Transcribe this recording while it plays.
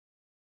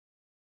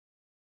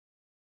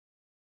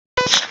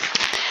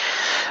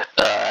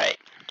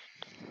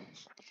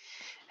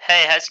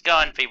Hey, how's it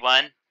going,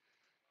 V1?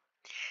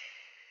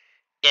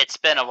 It's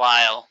been a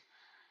while.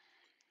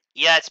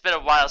 Yeah, it's been a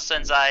while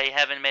since I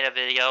haven't made a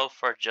video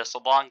for just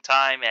a long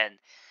time, and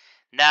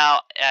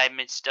now I'm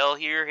still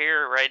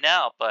here right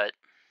now, but...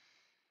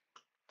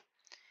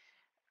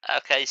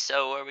 Okay,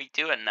 so what are we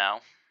doing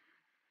now?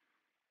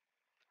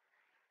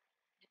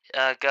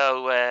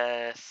 Go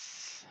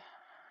with...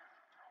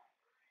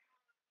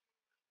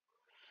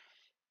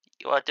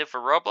 You want to do for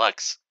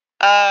Roblox?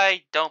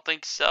 I don't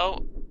think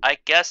so. I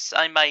guess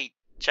I might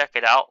check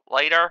it out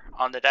later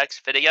on the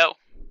next video.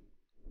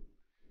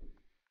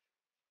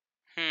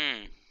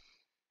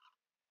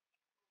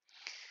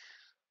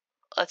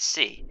 Let's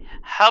see.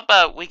 How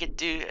about we could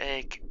do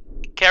a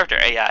character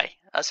AI?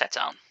 How's that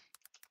sound?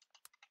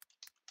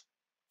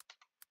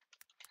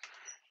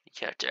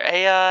 Character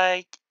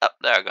AI. Oh,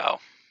 there we go.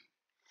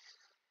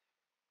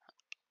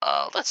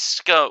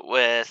 Let's go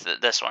with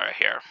this one right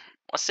here.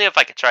 Let's see if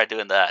I can try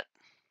doing that.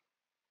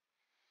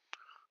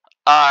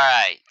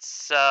 Alright,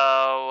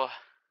 so...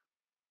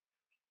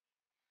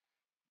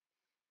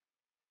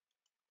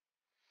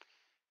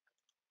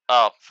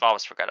 Oh, I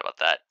almost forgot about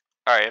that.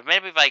 Alright,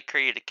 maybe if I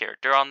create a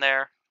character on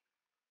there.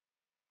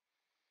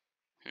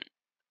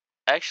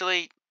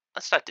 Actually,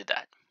 let's not do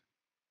that.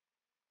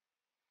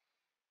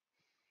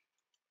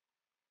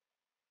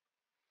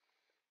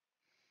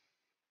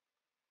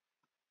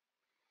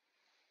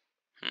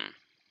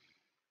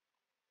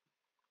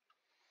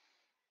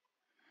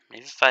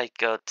 Maybe if I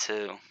go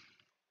to...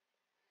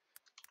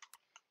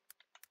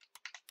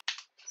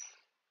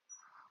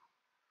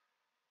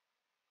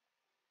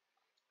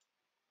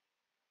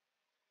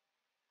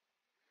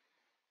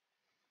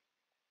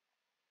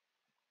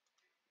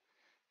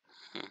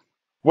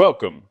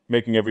 Welcome,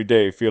 making every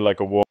day feel like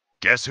a war.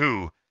 Guess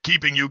who?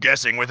 Keeping you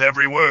guessing with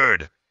every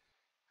word.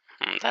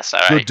 That's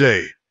alright. Good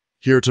day.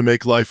 Here to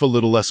make life a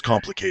little less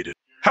complicated.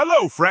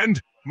 Hello,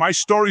 friend. My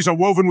stories are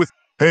woven with...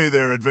 Hey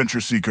there,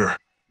 adventure seeker.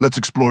 Let's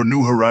explore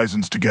new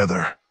horizons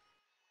together.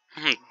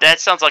 That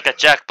sounds like a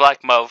Jack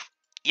Black move.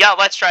 Yeah,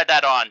 let's try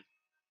that on.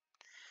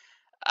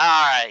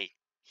 Alright.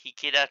 He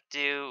could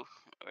do...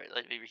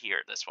 Let me hear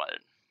this one.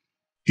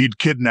 He'd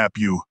kidnap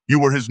you. You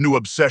were his new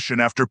obsession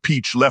after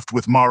Peach left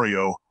with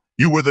Mario.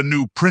 You were the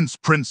new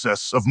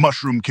Princess of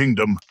Mushroom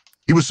Kingdom.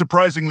 He was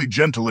surprisingly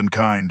gentle and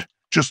kind,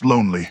 just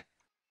lonely.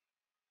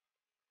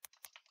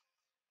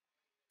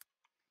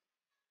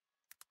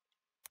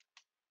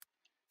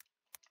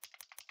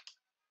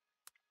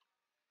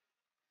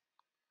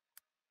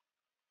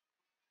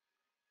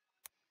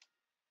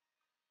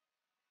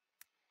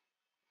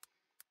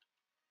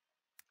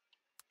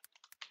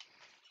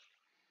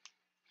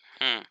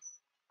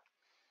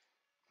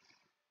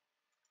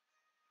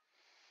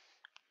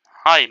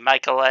 Hi,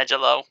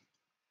 Michelangelo.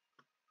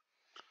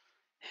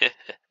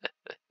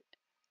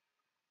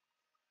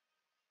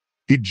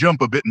 He'd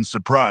jump a bit in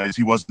surprise.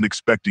 He wasn't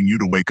expecting you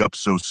to wake up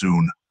so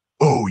soon.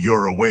 Oh,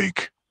 you're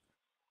awake.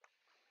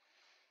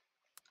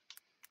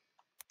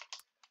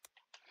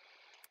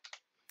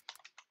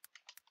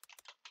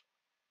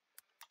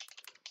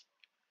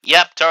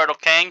 Yep, Turtle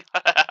King.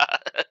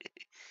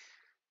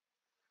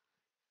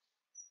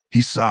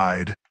 He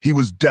sighed. He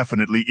was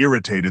definitely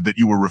irritated that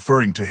you were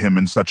referring to him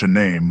in such a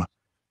name.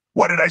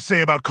 What did I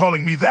say about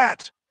calling me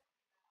that?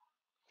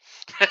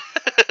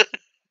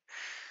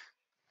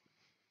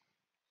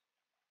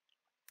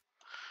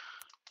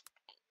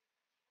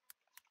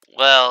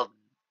 Well,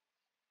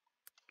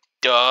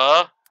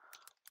 duh.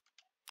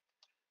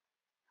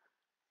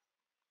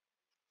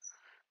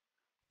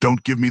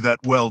 Don't give me that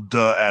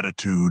well-duh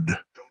attitude.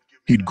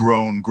 He'd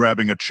groan,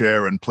 grabbing a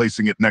chair and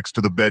placing it next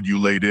to the bed you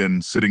laid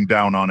in, sitting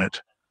down on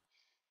it.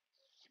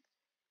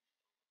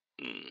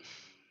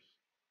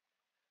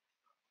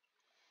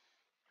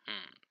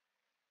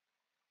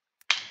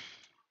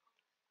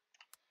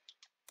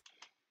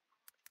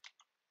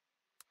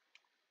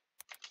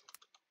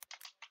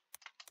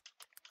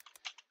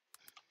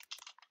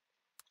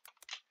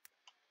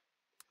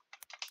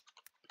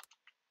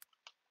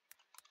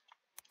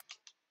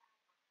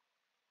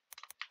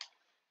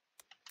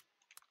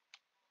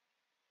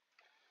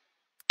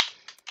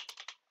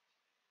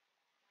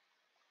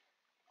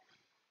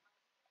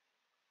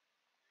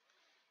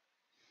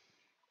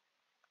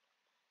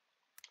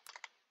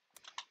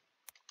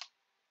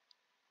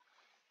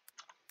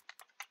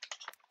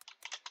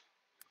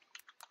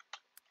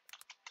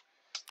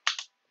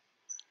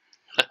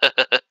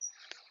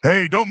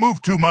 Hey, don't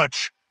move too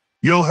much.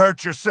 You'll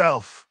hurt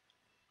yourself.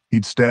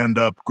 He'd stand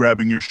up,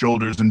 grabbing your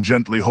shoulders and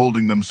gently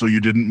holding them so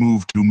you didn't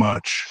move too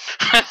much.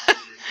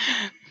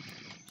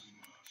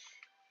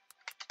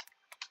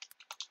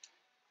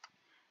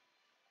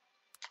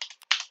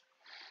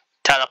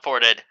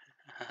 Teleported.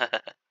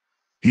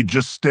 He'd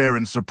just stare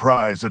in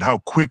surprise at how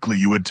quickly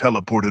you had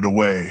teleported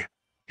away.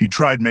 He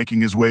tried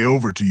making his way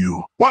over to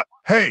you. What?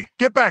 Hey,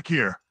 get back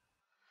here!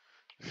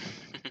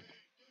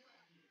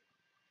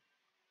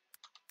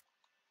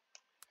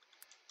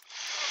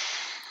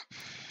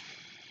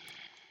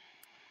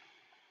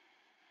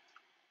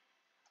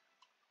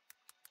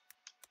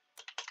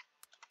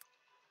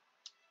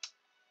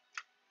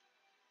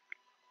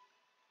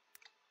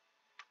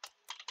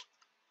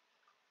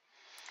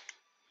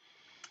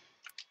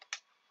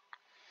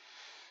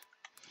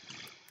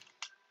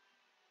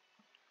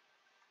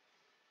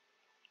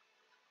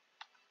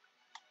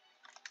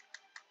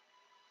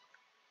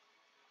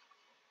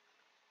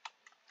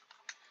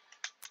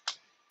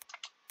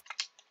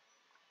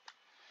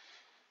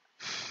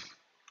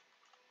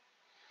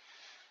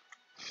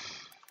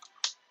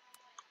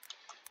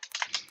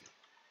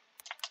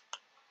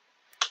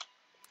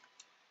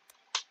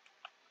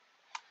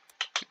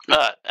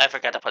 I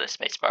forgot to put a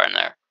space bar in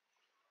there.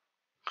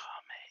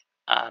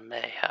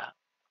 Kamehameha.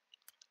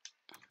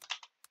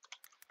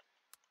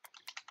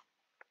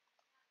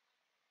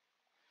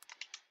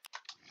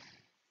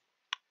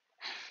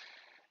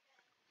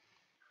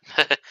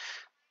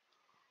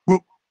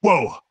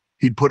 Whoa!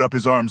 He'd put up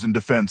his arms in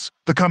defense,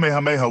 the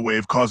Kamehameha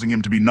wave causing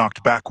him to be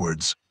knocked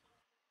backwards.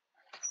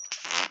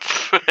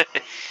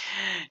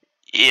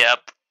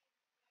 Yep.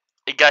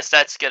 I guess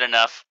that's good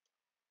enough.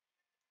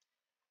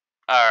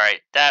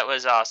 Alright, that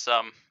was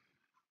awesome.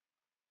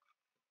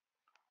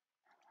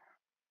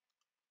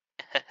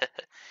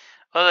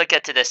 We'll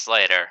get to this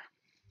later.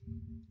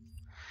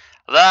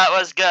 That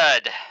was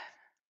good.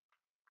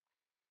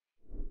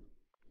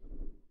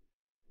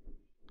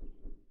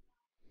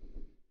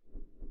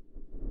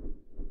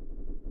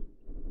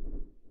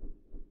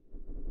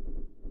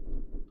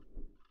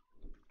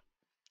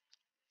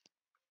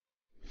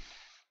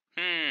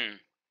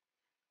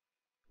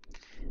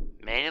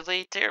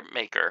 Manually tier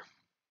maker.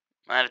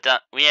 I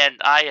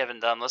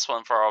haven't done this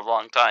one for a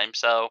long time,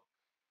 so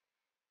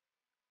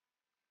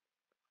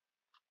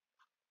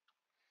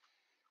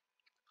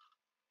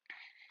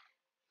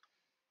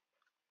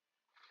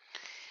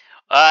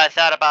I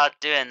thought about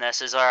doing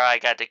this as I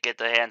got to get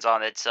the hands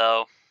on it,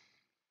 so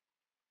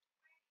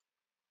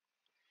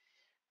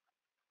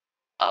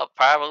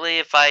probably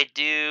if I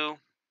do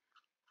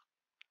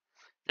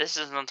this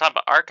is on top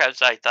of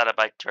archives I thought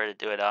about trying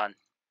to do it on.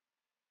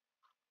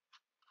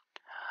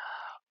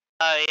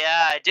 Oh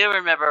yeah, I do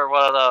remember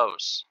one of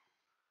those.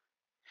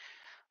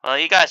 Well,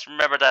 you guys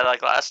remember that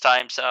like last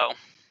time, so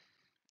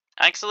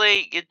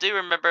actually you do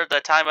remember the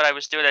time when I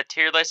was doing a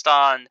tier list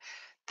on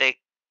the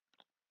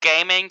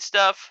gaming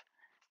stuff?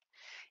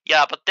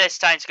 Yeah, but this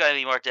time's gonna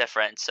be more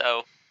different,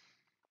 so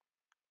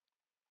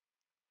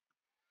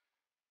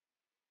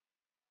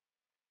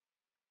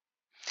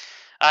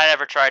I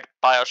never tried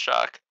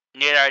Bioshock.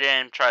 Neither I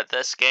didn't try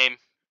this game.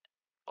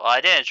 Well, I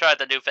didn't try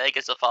the new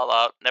Vegas of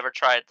Fallout. Never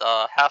tried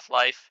the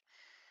Half-Life.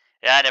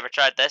 Yeah, I never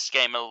tried this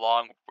game in a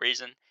long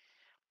reason.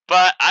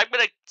 But I'm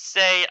gonna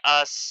say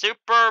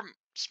Super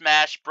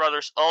Smash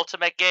Brothers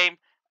Ultimate game.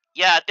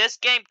 Yeah, this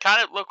game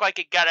kind of looked like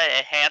it got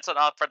a hands on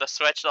for the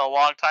Switch in a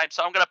long time,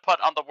 so I'm gonna put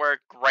on the word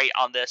great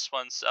on this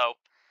one. So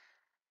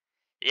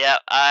yeah,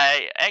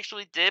 I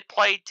actually did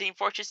play Team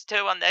Fortress 2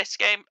 on this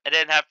game. I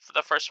didn't have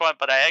the first one,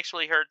 but I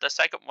actually heard the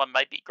second one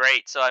might be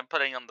great, so I'm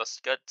putting on the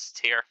goods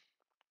tier.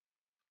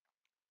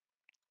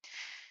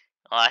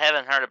 Well, I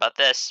haven't heard about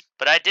this,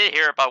 but I did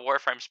hear about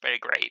Warframe's pretty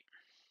great.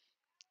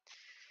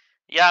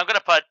 Yeah, I'm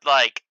gonna put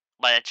like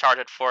my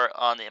Uncharted 4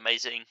 on the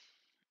amazing.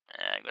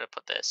 And I'm gonna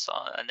put this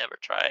on. I never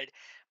tried,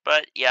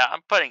 but yeah,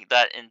 I'm putting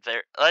that in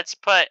there. Let's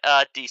put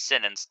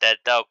decent instead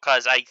though,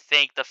 cause I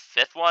think the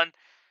fifth one.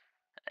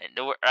 I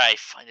know where I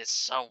find it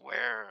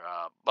somewhere.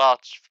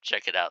 Well,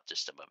 check it out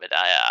just a moment.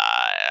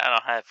 I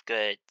don't have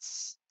good.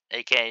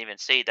 I can't even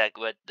see that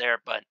good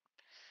there, but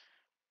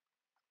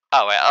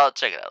oh wait, I'll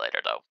check it out later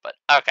though. But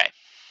okay.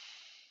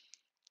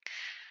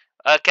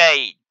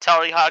 Okay,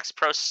 Tony Hawk's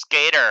Pro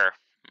Skater.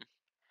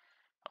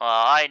 Well,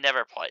 I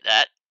never played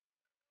that.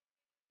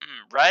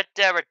 Red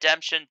Dead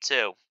Redemption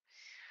 2.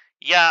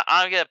 Yeah,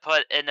 I'm gonna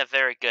put in a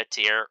very good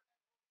tier.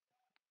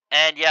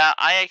 And yeah,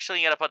 I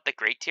actually gonna put the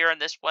great tier in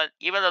this one,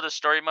 even though the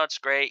story mode's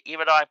great,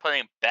 even though I'm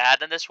putting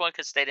bad in this one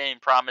because they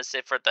didn't promise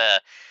it for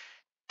the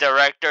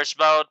director's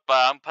mode,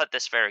 but I'm put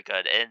this very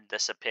good in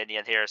this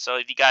opinion here. So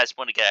if you guys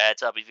want to get a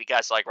heads up, if you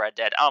guys like Red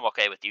Dead, I'm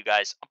okay with you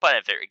guys. I'm putting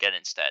it very good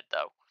instead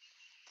though.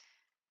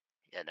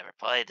 Yeah, never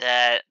played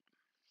that.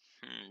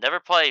 Never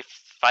played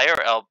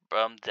Fire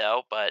Emblem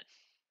though, but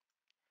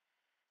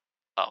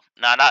oh,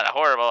 no, not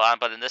horrible. I'm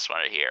putting this one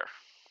right here.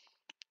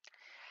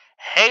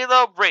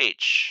 Halo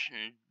Reach.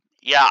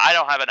 Yeah, I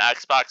don't have an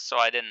Xbox, so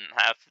I didn't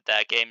have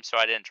that game, so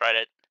I didn't try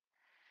it.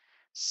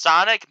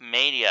 Sonic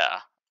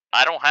Mania.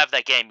 I don't have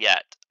that game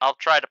yet. I'll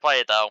try to play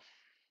it though.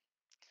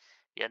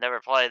 Yeah, never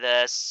play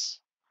this.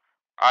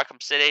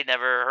 Arkham City.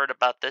 Never heard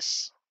about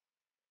this.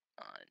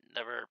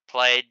 Never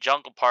played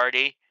Jungle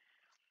Party.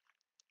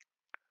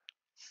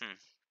 Hmm.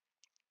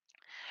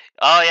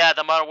 Oh yeah,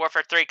 the Modern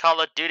Warfare 3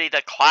 Call of Duty,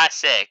 the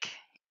classic.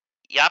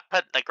 Yeah, I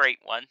put the great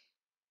one.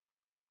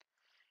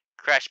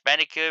 Crash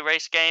Bandicoot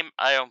race game.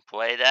 I don't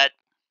play that.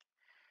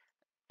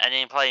 I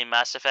didn't play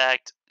Mass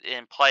Effect.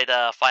 Didn't play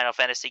the Final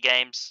Fantasy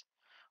games.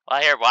 Well,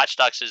 I hear Watch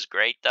Dogs is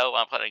great though.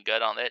 I'm putting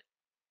good on it.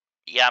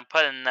 Yeah, I'm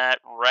putting that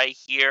right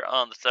here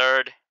on the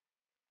third.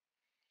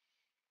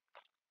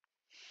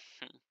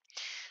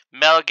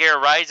 Metal Gear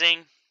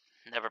Rising.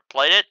 Never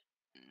played it.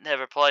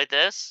 Never played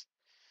this.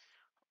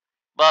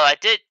 Well, I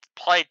did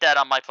play that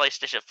on my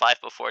PlayStation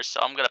 5 before, so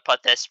I'm going to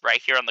put this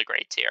right here on the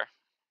great tier.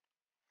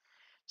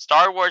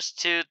 Star Wars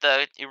 2,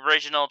 the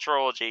original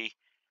trilogy.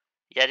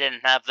 Yeah, I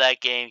didn't have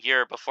that game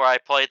here before I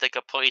played the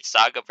complete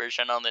Saga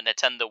version on the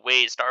Nintendo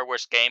Wii Star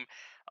Wars game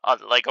on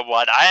the Lego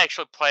one. I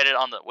actually played it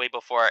on the Wii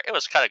before. It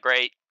was kind of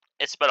great.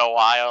 It's been a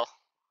while.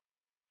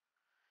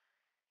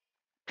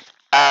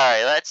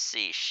 Alright, let's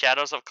see.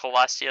 Shadows of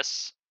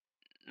Colossus.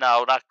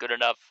 No, not good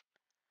enough.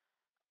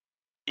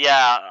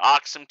 Yeah,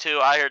 Oxum 2,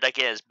 I heard that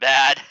game is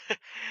bad.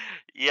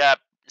 Yeah,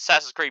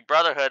 Assassin's Creed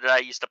Brotherhood that I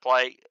used to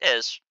play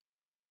it's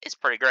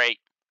pretty great,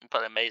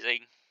 but amazing.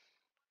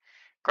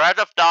 Grand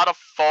Theft Auto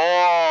 4.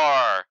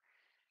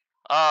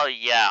 Oh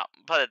yeah,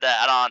 put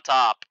that on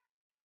top.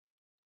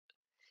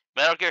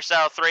 Metal Gear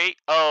Solid 3.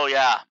 Oh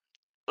yeah,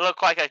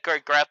 look like a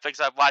great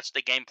graphics. I've watched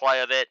the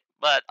gameplay of it,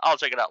 but I'll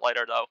check it out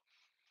later though.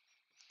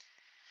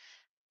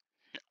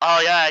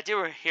 Oh yeah, I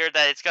do hear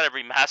that it's got to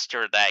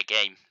remaster that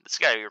game. It's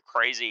got to be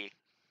crazy.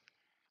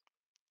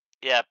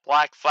 Yeah,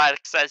 Black Flag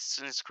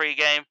Assassin's Creed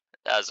game.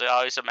 That was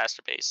always a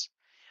masterpiece.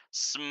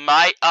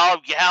 Smite. Oh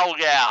hell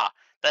yeah!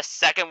 The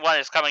second one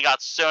is coming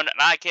out soon, and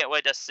I can't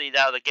wait to see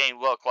how the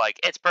game look like.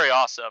 It's pretty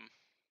awesome.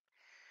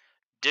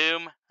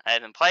 Doom. I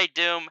haven't played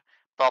Doom,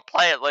 but I'll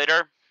play it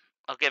later.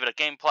 I'll give it a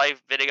gameplay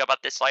video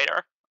about this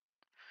later.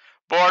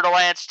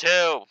 Borderlands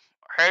 2.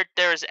 Heard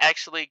there's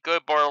actually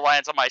good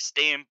Borderlands on my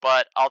Steam,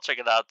 but I'll check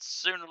it out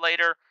sooner or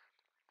later.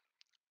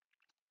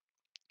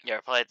 You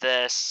ever played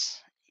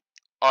this?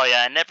 Oh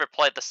yeah, I never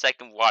played the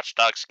second Watch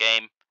Dogs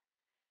game.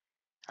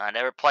 I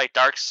never played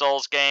Dark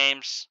Souls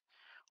games.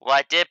 Well,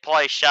 I did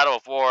play Shadow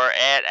of War,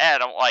 and I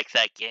don't like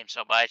that game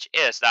so much.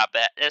 It's not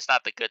bad. It's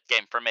not the good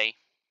game for me.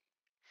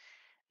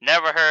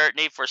 Never heard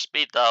Need for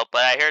Speed though,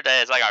 but I heard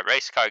that it's like a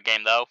race car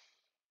game though.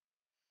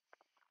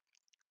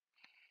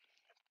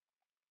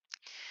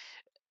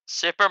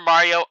 Super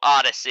Mario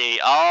Odyssey.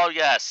 Oh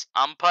yes,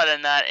 I'm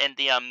putting that in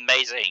the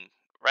amazing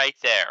right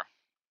there.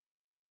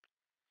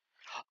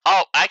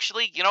 Oh,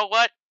 actually, you know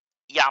what?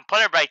 Yeah, I'm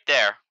putting it right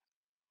there,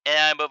 and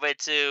I move it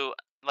to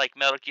like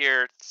Metal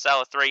Gear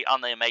Solid 3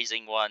 on the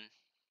amazing one.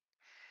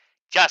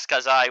 Just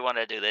cause I want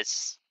to do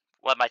this.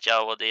 What my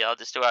channel will do, I'll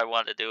just do what I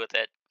want to do with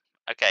it.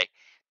 Okay,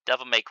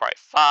 Devil May Cry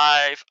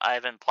 5. I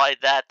haven't played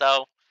that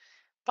though,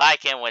 but I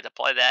can't wait to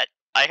play that.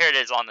 I heard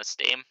it's on the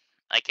Steam.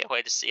 I can't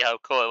wait to see how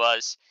cool it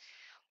was.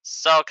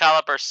 Soul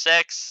Calibur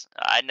 6.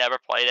 I never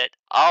played it.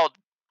 Oh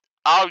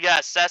yeah,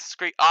 Assassin's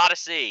Creed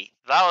Odyssey.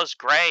 That was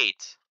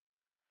great.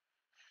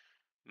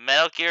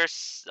 Metal Gear.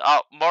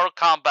 Oh, Mortal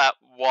Kombat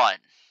 1.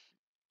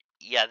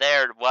 Yeah,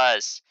 there it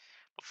was.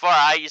 Before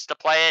I used to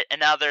play it,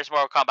 and now there's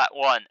Mortal Kombat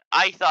 1.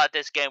 I thought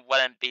this game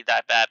wouldn't be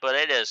that bad, but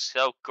it is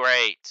so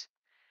great.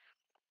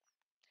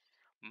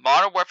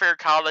 Modern Warfare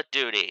Call of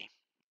Duty.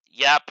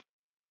 Yep,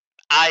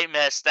 I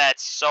miss that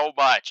so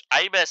much.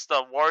 I miss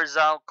the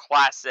Warzone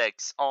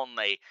classics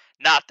only,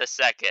 not the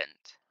second.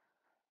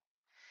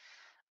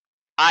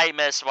 I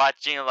miss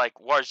watching like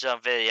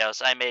Warzone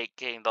videos. I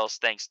making those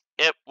things.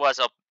 It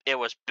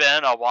was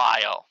been a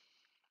while.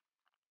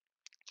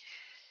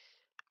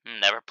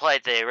 Never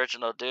played the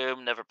original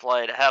Doom. Never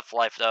played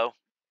Half-Life though.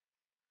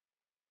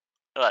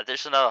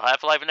 There's another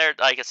Half-Life in there,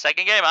 like a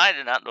second game. I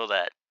did not know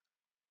that.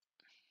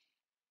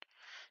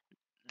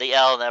 The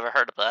L, never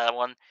heard of that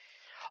one.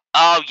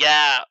 Oh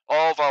yeah,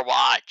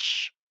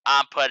 Overwatch.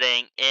 I'm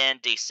putting in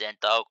decent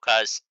though,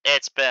 cause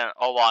it's been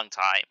a long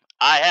time.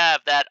 I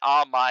have that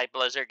on my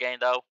Blizzard game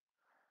though.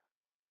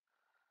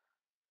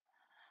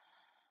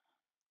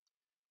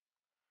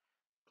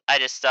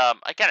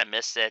 I kind of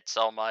missed it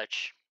so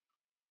much.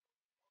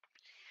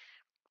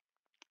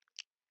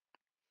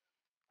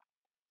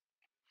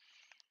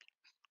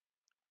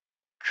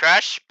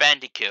 Crash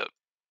Bandicoot.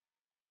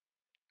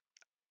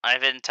 I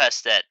haven't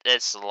tested it.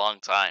 It's a long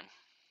time.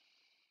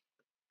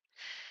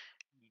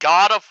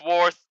 God of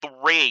War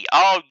 3.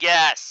 Oh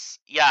yes,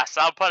 yes.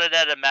 I'll put it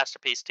at a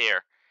masterpiece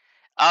tier.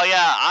 Oh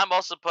yeah, I'm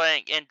also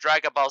putting in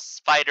Dragon Ball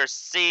Fighter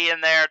C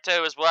in there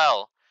too as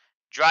well.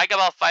 Dragon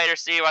Ball Fighter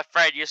C, my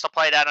friend used to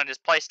play that on his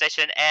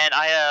PlayStation, and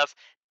I have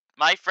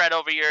my friend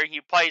over here.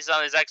 He plays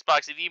on his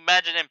Xbox. If you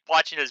imagine him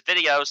watching his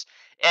videos,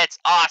 it's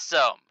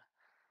awesome.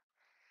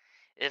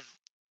 If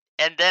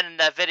and then in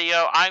that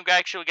video, I'm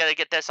actually gonna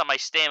get this on my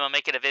Steam. I'm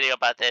making a video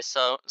about this,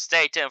 so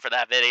stay tuned for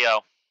that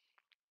video.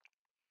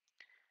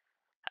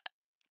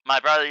 My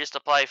brother used to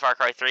play Far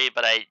Cry 3,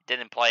 but I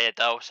didn't play it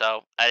though,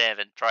 so I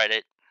haven't tried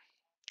it.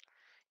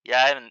 Yeah,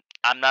 I haven't.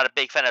 I'm not a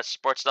big fan of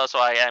sports though, so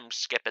I am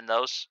skipping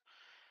those.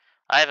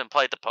 I haven't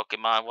played the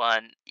Pokemon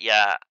one.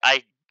 Yeah,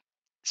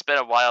 it's been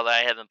a while that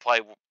I haven't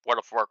played World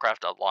of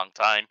Warcraft a long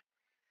time.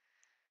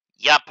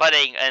 Yeah,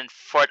 putting in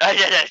Fortnite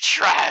in a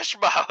trash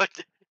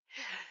mode.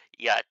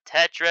 Yeah,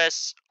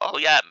 Tetris. Oh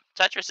yeah,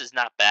 Tetris is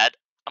not bad.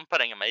 I'm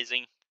putting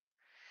amazing.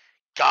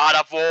 God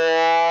of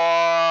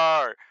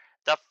War.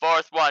 The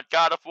fourth one,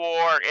 God of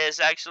War, is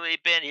actually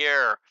been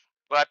here,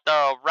 but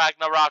the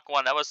Ragnarok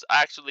one that was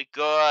actually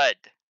good.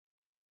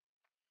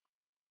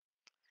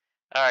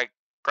 All right,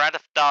 Grand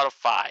Theft Auto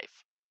 5.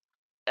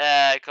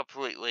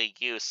 Completely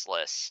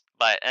useless,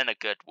 but in a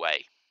good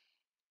way.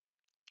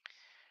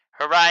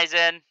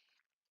 Horizon,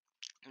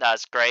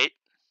 that's great.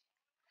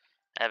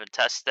 I haven't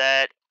tested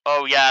that.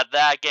 Oh yeah,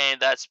 that game,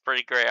 that's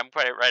pretty great. I'm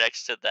putting it right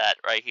next to that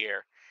right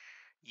here.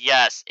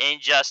 Yes,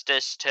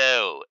 Injustice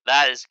 2.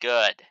 That is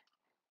good.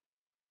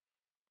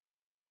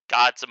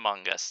 Gods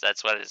Among Us.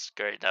 That's what is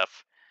great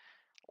enough.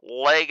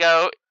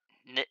 Lego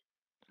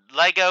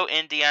Lego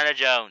Indiana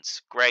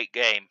Jones. Great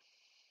game.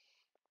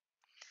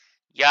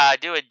 Yeah, I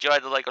do enjoy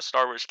the Lego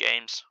Star Wars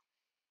games.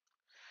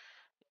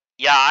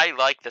 Yeah, I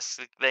like this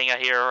thing I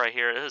hear right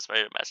here. This is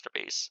my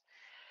masterpiece.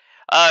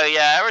 Oh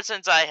yeah, ever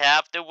since I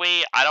have the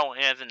Wii, I don't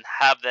even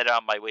have that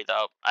on my Wii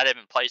though. I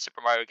didn't play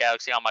Super Mario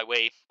Galaxy on my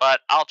Wii, but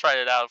I'll try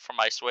it out for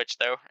my Switch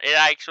though. It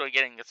actually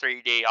getting the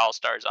 3D All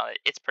Stars on it.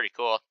 It's pretty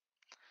cool.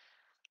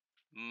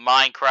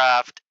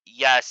 Minecraft,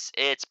 yes,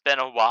 it's been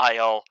a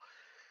while.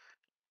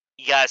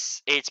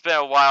 Yes, it's been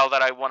a while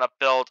that I want to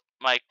build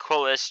my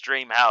coolest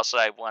dream house that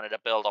I wanted to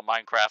build on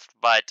Minecraft,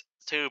 but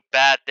too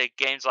bad that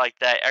games like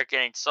that are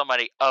getting so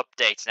many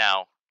updates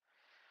now.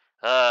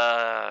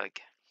 Ugh.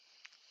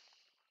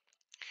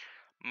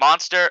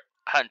 Monster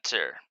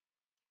Hunter.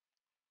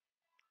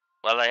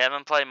 Well, I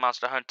haven't played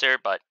Monster Hunter,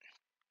 but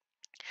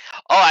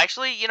oh,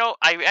 actually,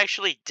 I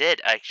actually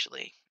did. I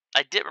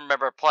did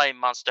remember playing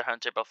Monster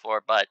Hunter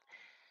before, but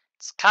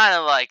it's kind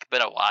of like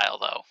been a while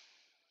though.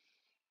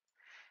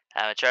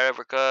 Haven't tried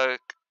Overcook.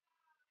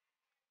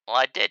 Well,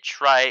 I did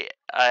try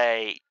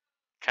a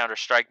Counter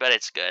Strike, but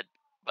it's good.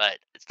 But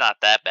it's not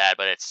that bad,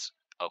 but it's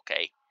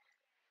okay.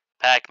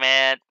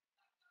 Pac-Man.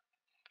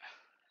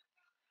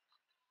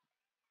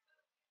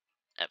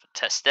 I haven't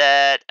tested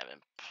that. I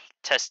haven't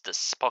tested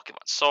this Pokemon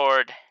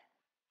Sword.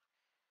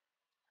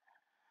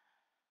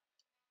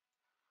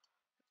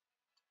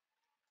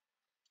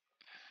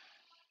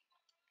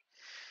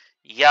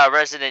 Yeah,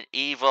 Resident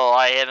Evil.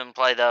 I haven't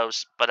played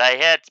those, but I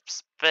had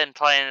been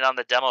playing it on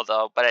the demo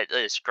though. But it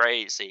is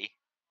crazy.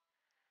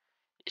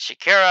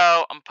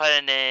 Shikiro, I'm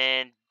putting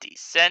in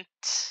Decent.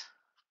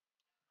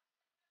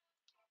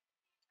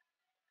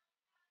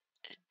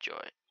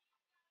 Enjoy.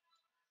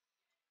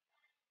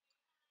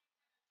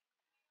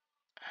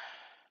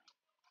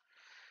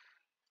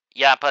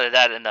 Yeah, I put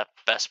that in the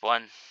best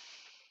one.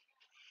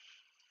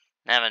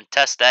 I haven't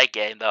tested that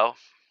game though.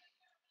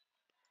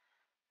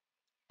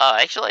 Oh,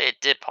 actually, I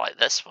did play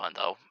this one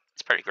though.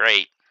 It's pretty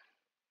great.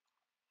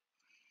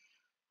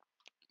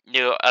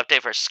 New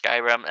update for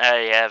Skyrim.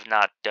 I have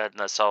not done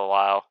this in a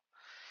while.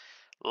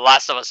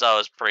 Last of Us though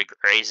is pretty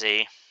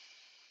crazy.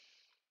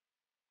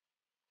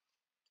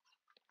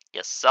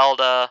 Yes,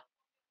 Zelda.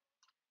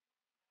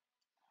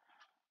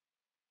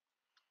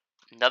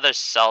 Another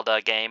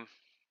Zelda game.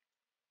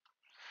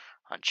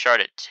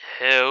 Uncharted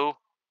 2.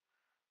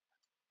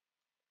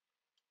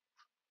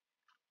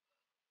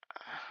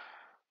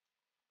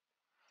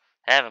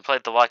 I haven't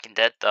played The Walking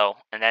Dead though,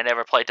 and I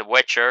never played The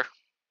Witcher.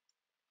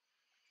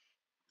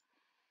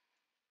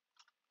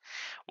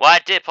 Well, I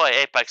did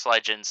play Apex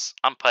Legends.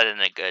 I'm putting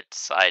in a good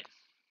side.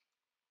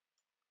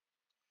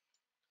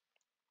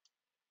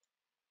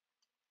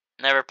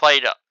 Never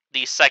played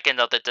the second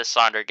of the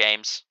Dishonored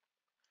games.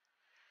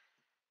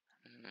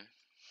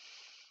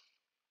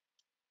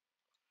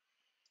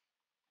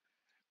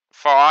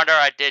 For Honor,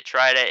 I did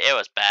try it. It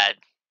was bad.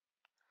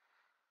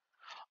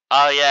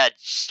 Oh yeah,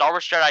 Star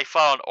Wars Jedi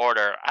Fallen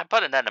Order. I'm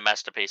putting that in a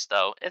masterpiece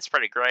though. It's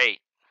pretty great.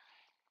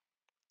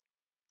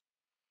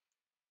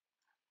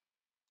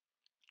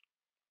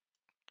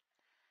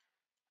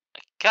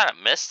 Kind of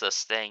miss those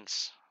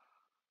things.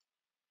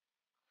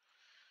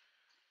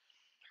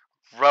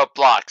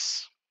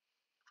 Roblox.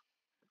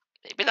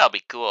 Maybe that'll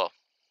be cool.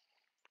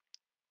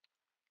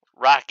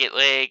 Rocket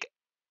League.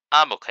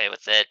 I'm okay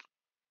with it.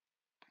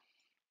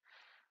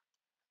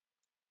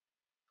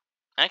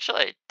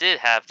 Actually, I did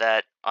have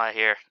that on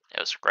here. It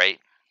was great.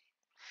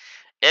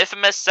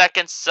 Infamous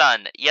Second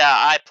Son. Yeah,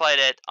 I played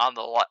it on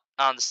the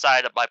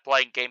side of my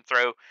playing game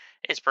through.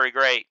 It's pretty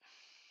great.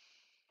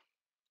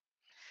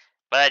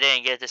 But I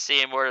didn't get to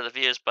see more of the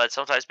views. But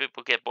sometimes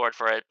people get bored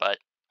for it. But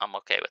I'm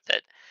okay with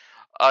it.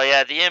 Oh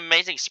yeah, the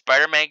Amazing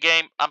Spider-Man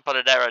game. I'm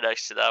putting that right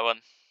next to that one.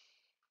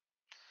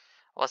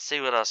 Let's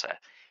see what else I have.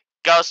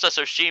 Ghost of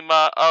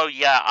Tsushima. Oh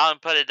yeah, I'm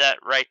putting that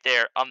right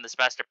there on this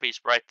masterpiece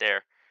right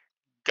there.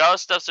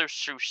 Ghost of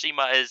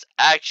Tsushima has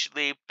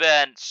actually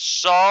been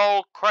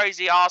so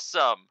crazy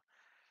awesome.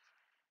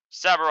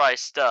 Samurai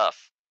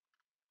stuff.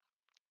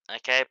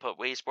 Okay, put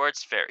Wii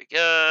Sports. Very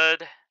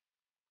good.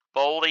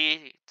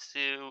 Bully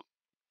to.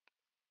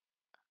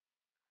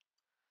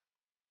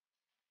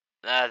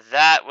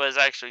 That was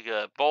actually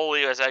good.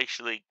 Bully was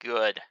actually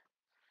good.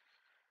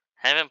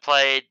 Haven't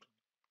played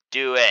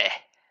Do It.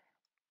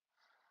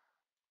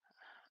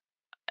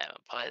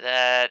 Haven't played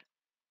that.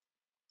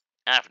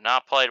 I have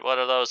not played one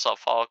of those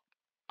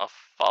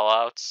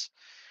Fallouts.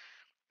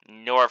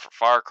 Nor for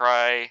Far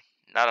Cry.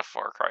 Not a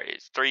Far Cry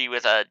 3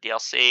 with a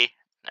DLC.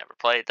 Never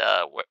played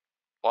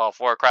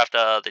Warcraft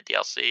the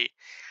DLC.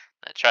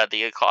 I tried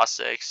the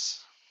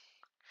classics.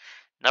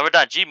 Never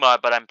done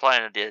Gmod, but I'm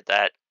planning to do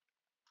that.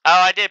 Oh,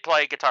 I did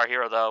play Guitar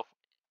Hero though.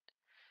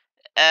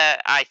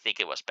 I think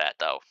it was bad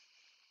though.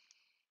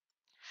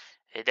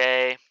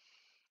 Today.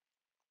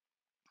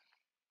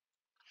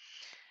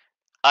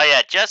 Oh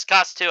yeah, Just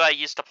Cause 2. I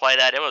used to play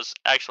that. It was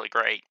actually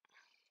great.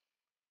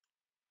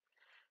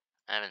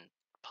 I haven't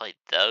played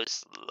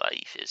those.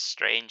 Life is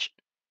Strange.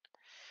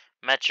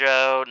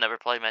 Metro. Never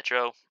played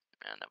Metro.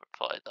 I never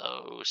played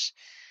those.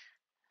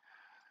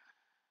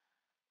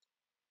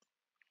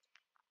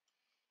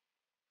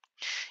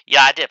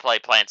 Yeah, I did play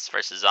Plants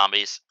vs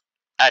Zombies.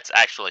 That's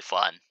actually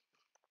fun.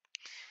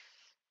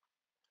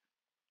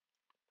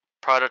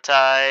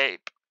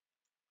 Prototype.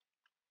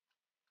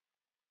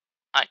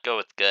 I'd go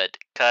with good,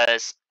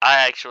 because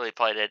I actually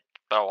played it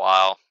for a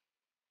while.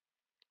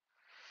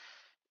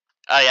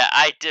 Oh yeah,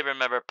 I did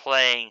remember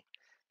playing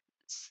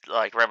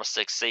like Rainbow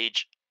Six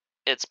Siege.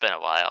 It's been a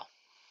while.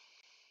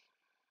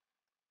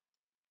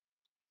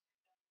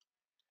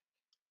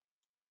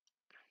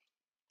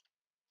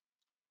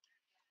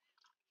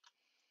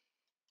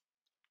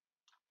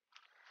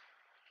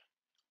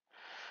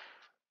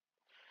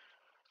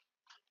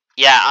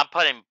 Yeah, I'm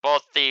putting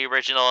both the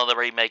original and the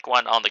remake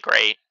one on the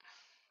great.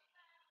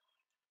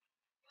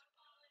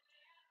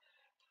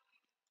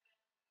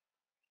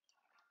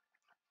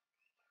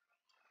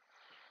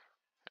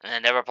 And I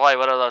never played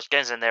one of those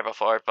games in there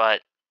before,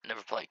 but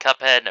never played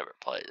Cuphead, never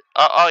played.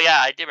 Oh yeah,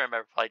 I did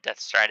remember playing Death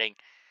Stranding.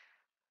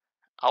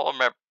 I'll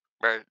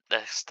remember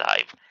next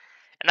time.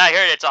 And I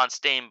heard it's on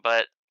Steam,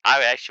 but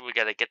I actually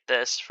gotta get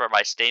this for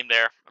my Steam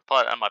there. I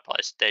play it on my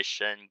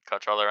PlayStation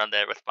controller on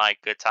there with my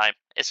good time.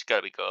 It's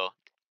gonna be cool.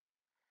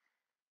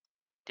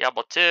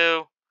 Diablo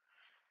 2.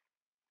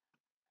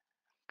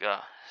 Go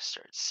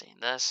start seeing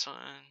this one.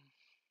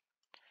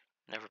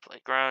 Never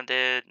played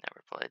Grounded.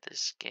 Never played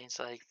this games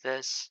like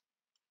this.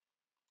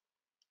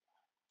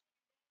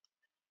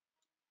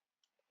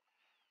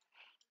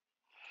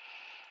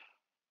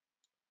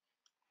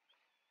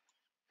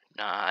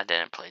 Nah, I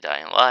didn't play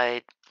Dying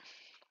Light.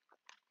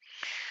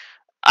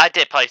 I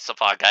did play some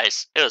Fall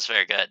Guys. It was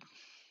very good.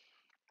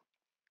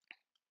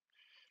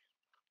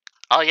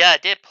 Oh yeah, I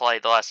did play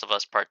The Last of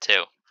Us Part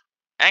 2.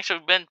 Actually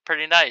been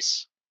pretty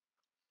nice.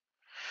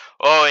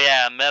 Oh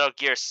yeah, Metal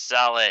Gear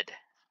Solid.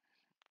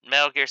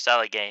 Metal Gear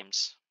Solid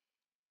games.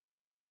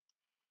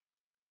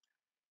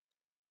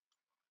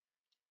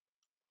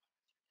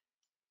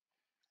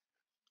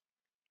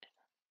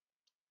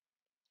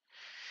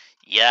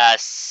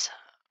 Yes.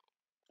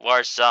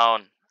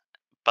 Warzone.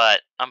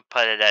 But I'm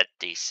putting it at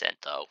decent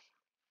though.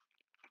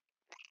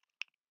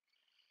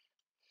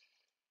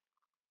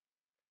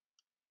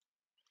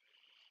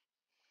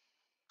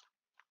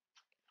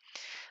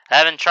 I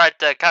haven't tried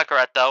the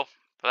Kakarot though,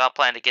 but I'll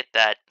plan to get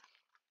that.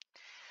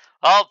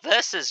 Oh,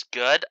 this is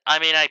good. I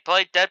mean, I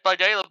played Dead by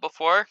Daylight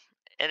before,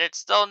 and it's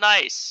still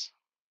nice.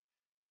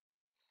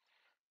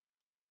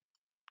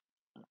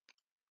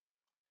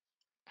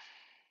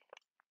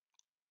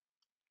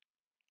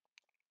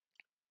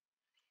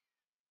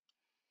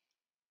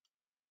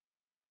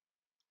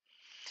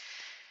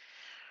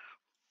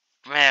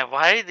 Man,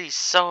 why are these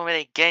so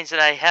many games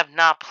that I have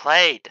not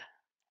played?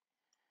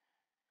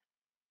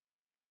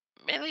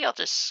 Maybe I'll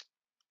just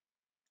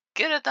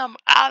get them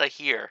out of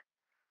here.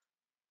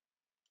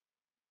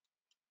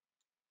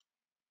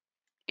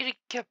 You need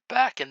to get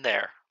back in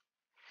there.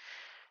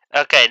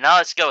 Okay, now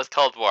let's go with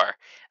Cold War.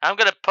 I'm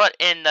gonna put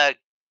in the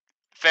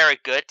very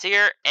good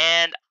tier,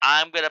 and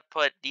I'm gonna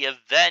put the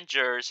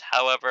Avengers.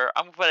 However,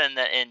 I'm gonna put in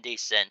the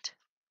indecent.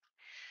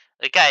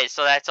 Okay,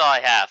 so that's all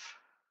I have.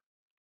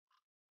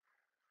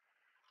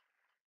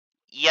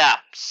 Yeah.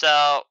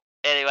 So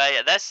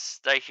anyway, that's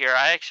right here.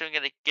 I actually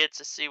gonna get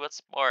to see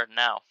what's more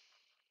now.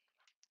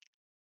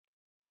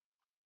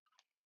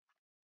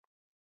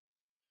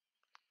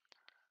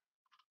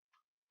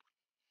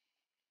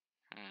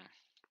 Hmm.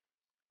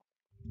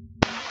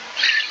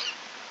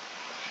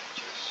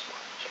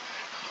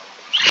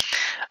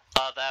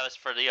 Oh, that was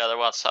for the other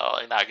one, so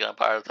I'm not gonna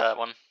borrow that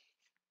one.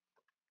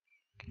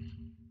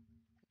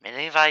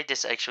 Maybe if I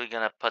just actually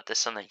gonna put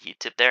this on the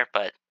YouTube there,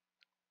 but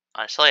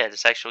honestly, I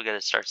just actually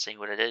gonna start seeing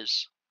what it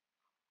is.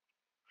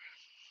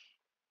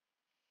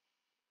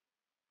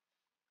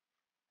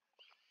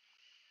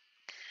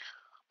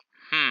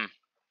 Hmm.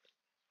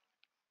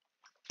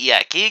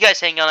 Yeah, can you guys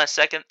hang on a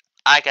second?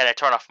 I gotta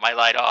turn off my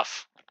light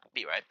off.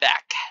 Be right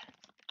back.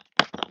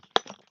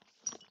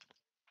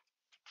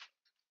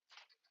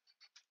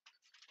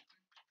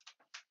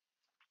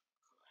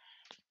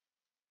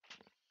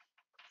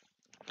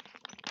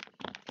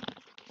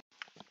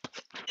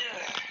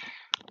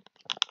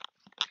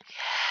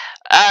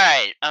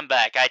 Alright, I'm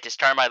back. I just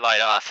turned my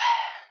light off.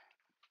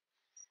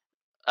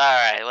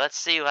 Alright, let's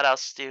see what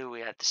else do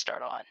we have to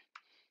start on.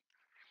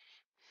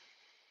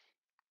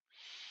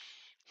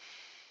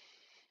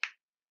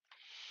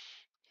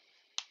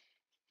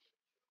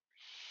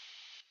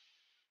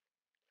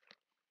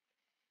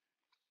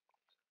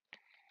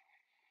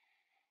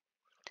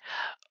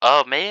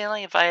 Oh,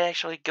 mainly if I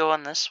actually go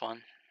on this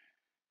one.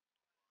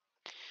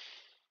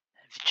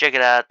 If you check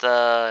it out,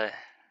 the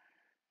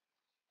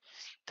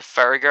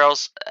furry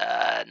girls,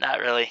 not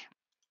really.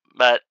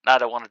 But I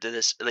don't want to do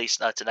this, at least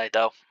not tonight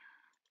though.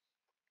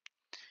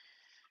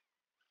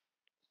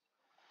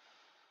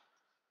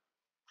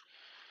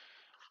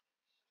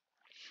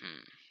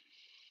 Hmm.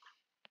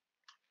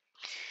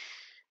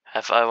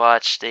 Have I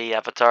watched the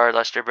Avatar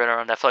Lester Brenner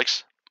on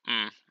Netflix?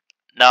 Hmm.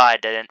 No, I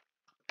didn't.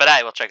 But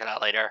I will check it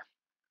out later.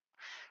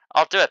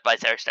 I'll do it by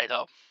Thursday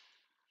though.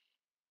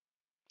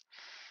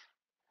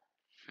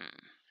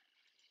 Hmm.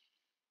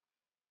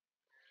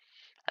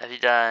 Have you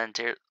done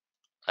Dear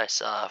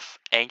myself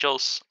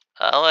Angels?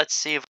 Let's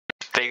see if I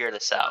can figure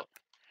this out.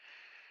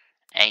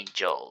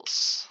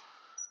 Angels.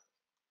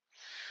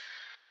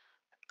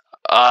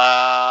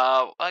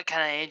 What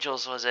kind of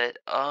angels was it?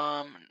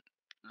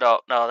 No,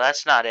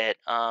 that's not it.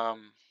 Was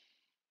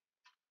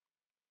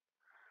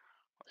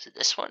it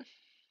this one?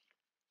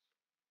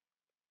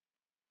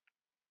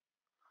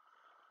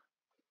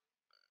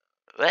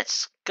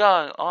 What's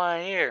going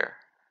on here?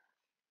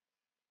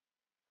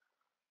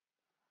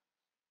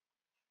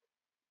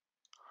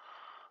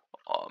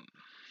 Um,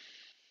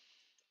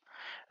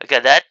 okay,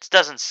 that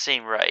doesn't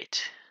seem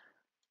right.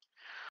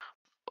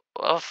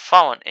 Well,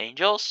 fallen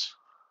angels?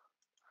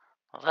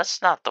 Well,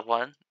 that's not the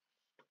one.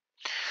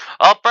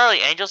 Oh, Burley,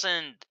 Angels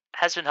in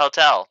Hesman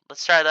Hotel.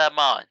 Let's try that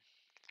on.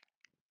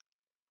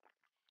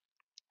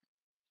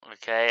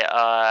 Okay,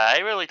 I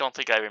really don't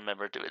think I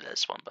remember doing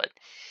this one, but...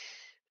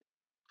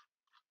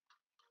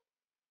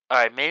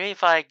 Alright, maybe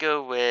if I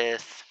go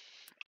with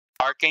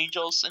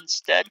Archangels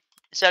instead.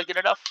 Is that good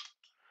enough?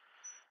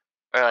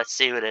 Or let's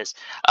see what it is.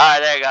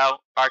 Alright, there you go.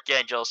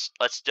 Archangels.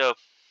 Let's do.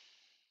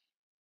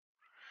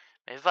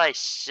 Maybe if I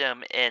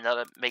zoom in,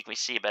 that'll make me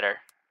see better.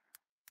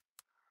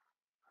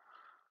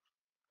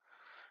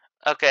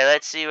 Okay,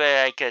 let's see what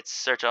I could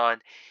search on.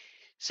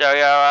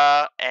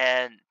 Sariara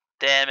and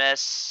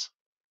Damus,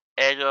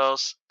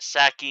 Angels,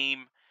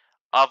 Sakim,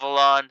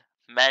 Avalon,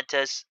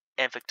 Mantis,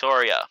 and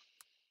Victoria.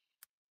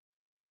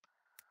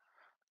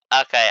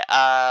 Okay,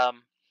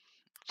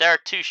 they're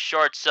too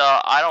short, so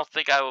I don't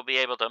think I will be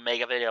able to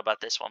make a video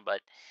about this one,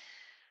 but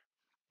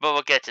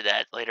we'll get to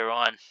that later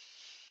on.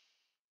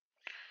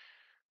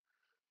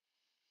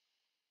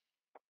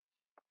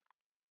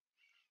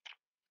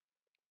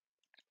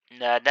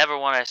 No, I never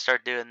want to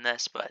start doing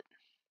this, but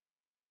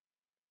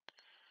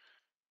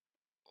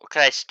what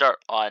can I start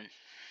on?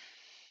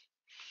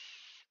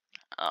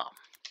 Um,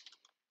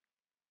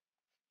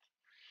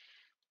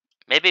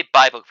 maybe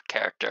Bible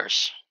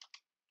characters,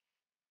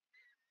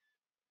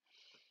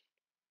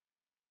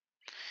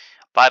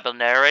 Bible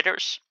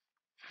narrators.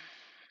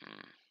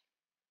 Hmm.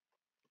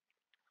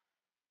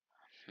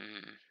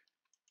 Hmm.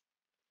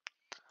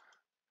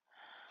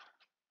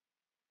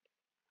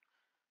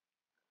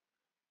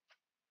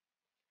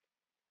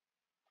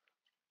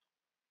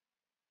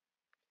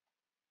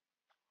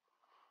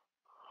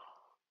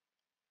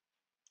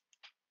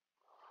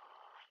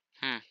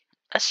 Hmm.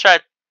 Let's try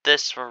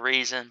this for a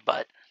reason,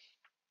 but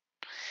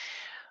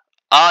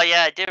oh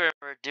yeah, I do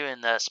remember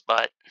doing this,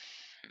 but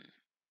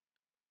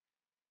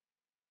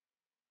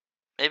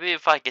maybe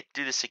if I could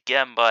do this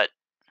again, but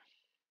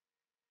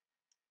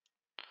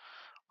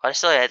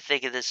honestly, I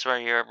think of this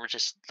right here. We're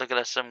just looking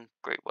at some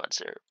great ones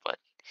here, but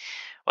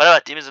what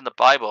about demons in the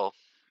Bible?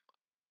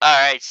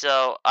 Alright,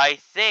 so I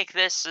think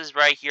this is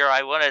right here.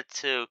 I wanted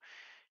to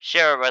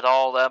share it with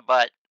all of them,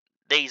 but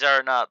these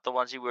are not the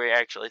ones you would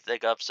actually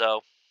think of,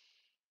 so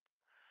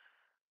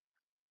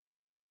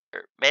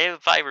maybe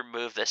if I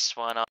remove this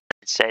one and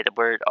say the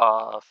word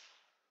off.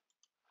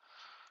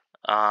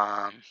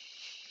 Um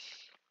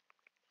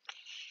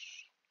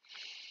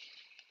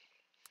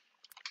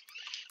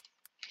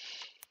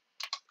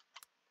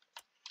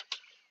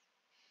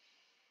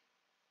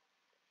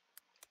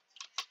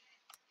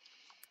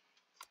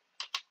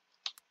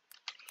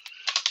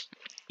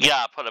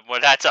yeah, put him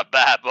where that's a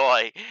bad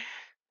boy.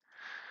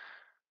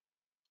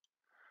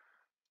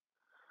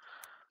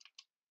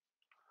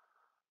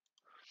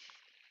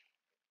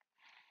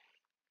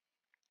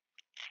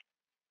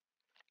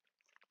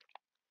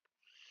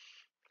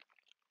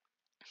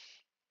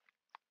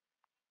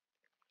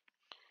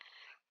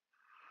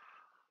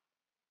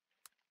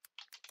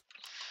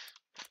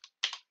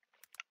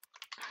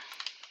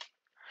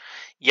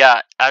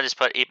 Yeah, I'll just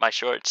put eat my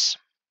shorts.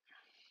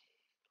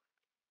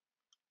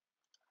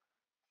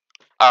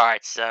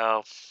 Alright,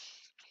 so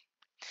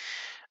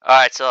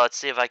let's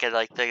see if I can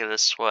like think of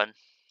this one.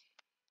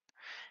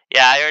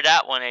 Yeah, I heard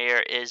that one here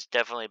is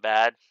definitely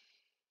bad.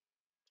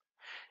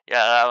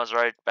 Yeah, that one's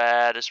right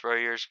bad. This right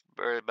here's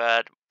very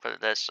bad.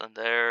 Put this in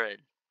there and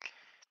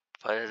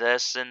put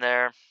this in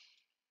there.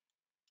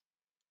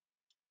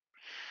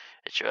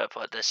 And should I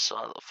put this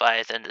on the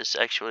five and this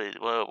actually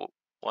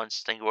one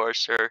thing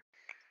worse or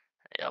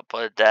yeah, I'll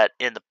put that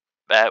in the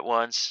bad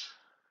ones.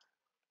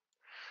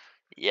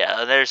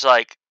 Yeah, and there's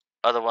like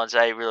other ones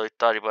I really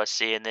thought about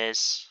seeing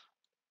this.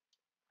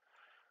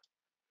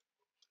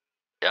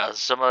 Yeah,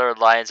 some other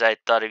lines I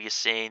thought of you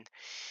seeing.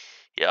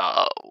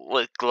 Yeah,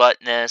 with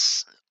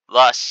gluttonous,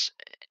 lust,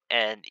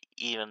 and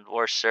even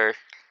worser,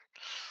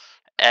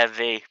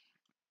 envy,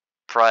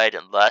 pride,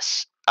 and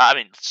lust. I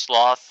mean,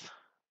 sloth.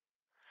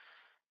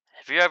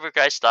 Have you ever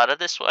guys thought of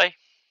this way?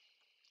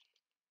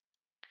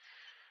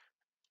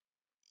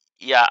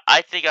 Yeah,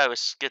 I think I was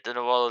skipping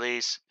of all of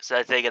these because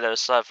I think there was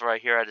stuff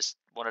right here. I just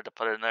wanted to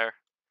put it in there.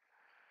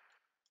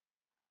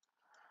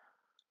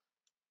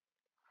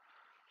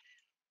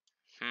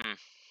 Hmm.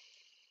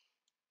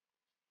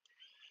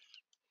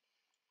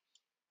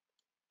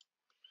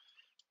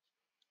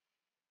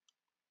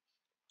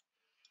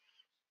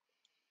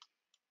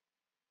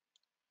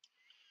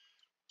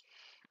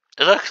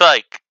 It looks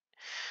like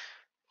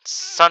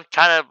some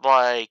kind of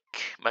like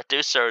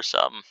Medusa or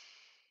something.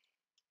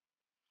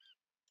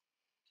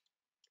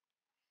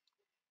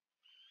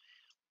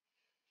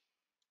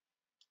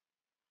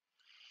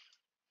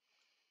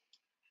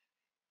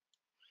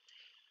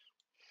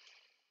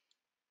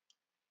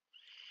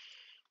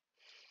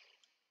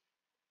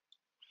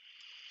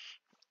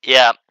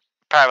 Yeah,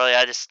 probably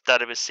I just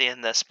thought I was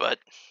seeing this, but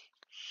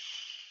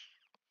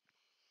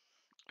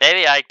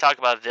maybe I talk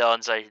about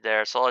villains right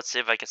there. So let's see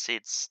if I can see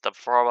the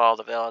from all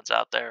the villains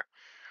out there.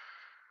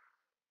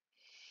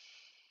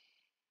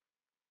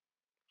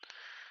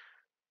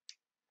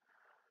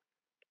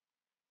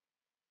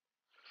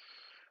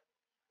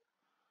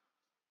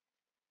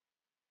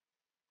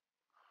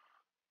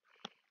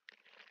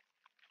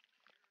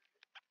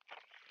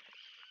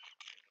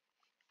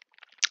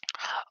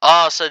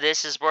 Oh, so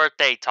this is what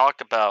they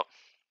talk about.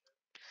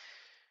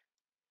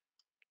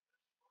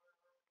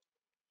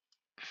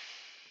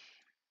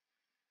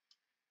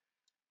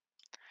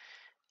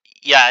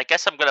 Yeah, I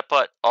guess I'm gonna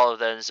put all of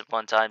those at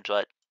one time,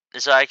 but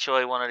this I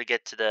actually wanted to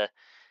get to the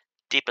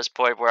deepest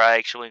point where I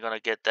actually gonna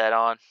get that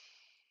on.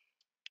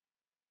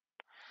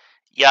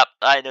 Yep,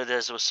 I knew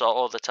this was so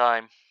all the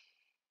time.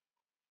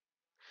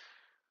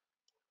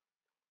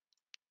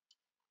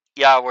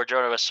 Yeah, where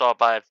Jonah was saw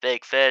by a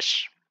big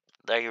fish.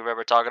 That you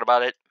remember talking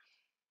about it?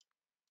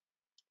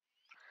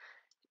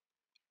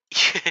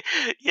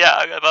 Yeah,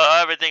 I got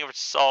about everything was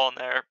saw in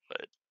there,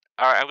 but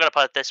alright, I'm gonna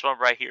put this one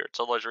right here. It's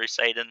illusory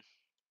Satan.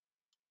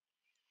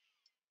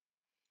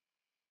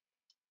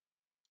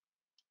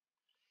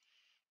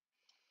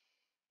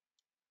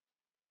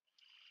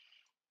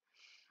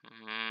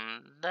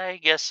 I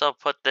guess I'll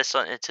put this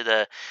one into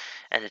the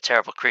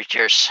terrible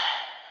creatures.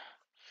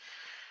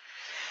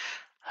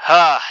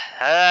 Huh.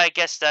 I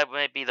guess that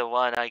might be the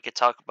one I could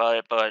talk about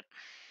it, but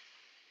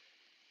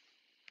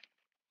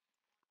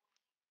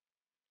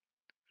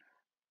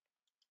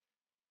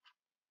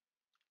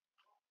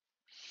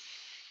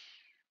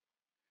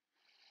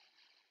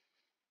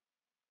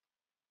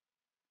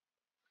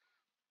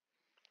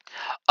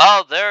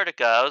oh, there it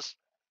goes.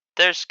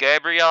 There's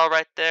Gabriel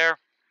right there.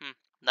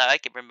 Now I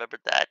can remember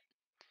that.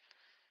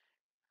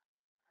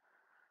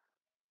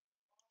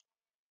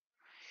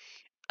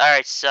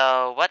 Alright,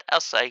 so what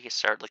else I can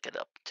start looking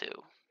up to?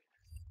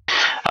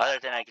 Other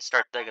than I can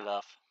start thinking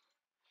of.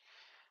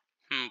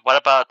 What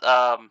about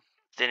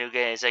the new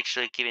game is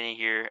actually keeping it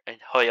here in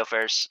Hoyo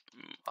first.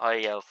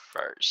 Hoyo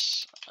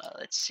first.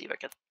 Let's see if I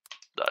can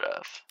thought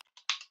of.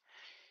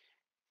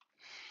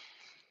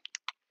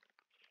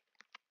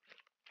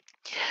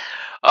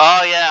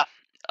 Oh yeah.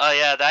 Oh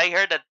yeah, I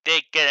heard that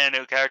they get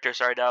new characters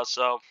right now,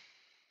 so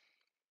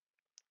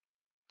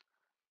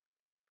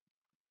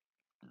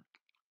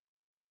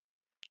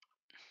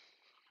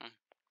hmm.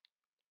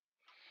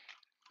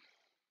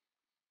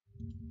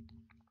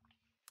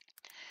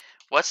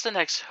 What's the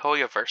next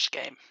Hoyoverse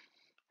game?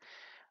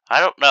 I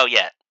don't know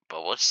yet,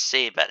 but we'll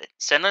see about it.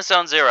 Sinless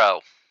Zone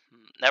Zero.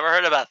 Never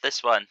heard about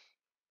this one.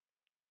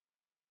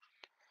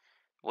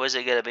 What is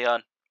it gonna be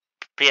on?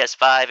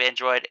 PS5,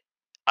 Android,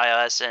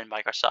 iOS, and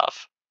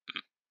Microsoft.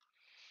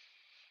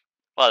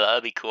 Well,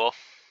 that'd be cool.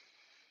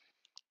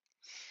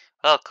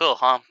 Oh, cool,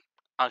 huh?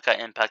 Honkai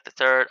Impact the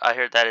Third. I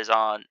heard that is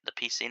on the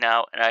PC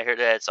now, and I heard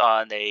that it's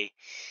on the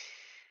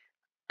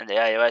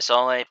iOS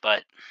only,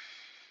 but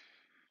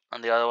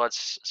on the other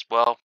ones as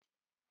well.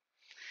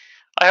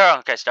 I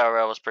heard Honkai Star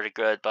Rail was pretty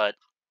good, but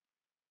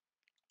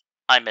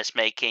I miss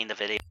making the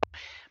video.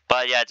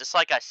 But yeah, just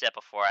like I said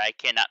before, I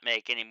cannot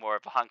make any more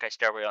of a Honkai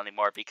Star Rail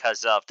anymore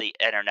because of the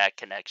internet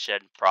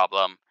connection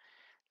problem.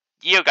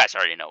 You guys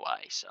already know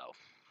why, so.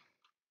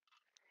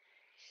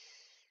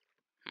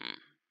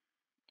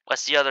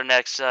 What's the other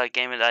next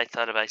game that I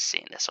thought about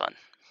seeing this one?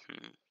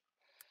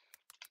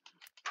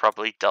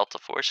 Probably Delta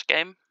Force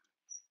game.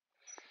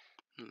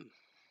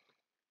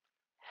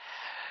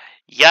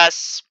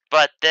 Yes,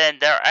 but then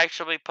they're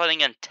actually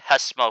putting in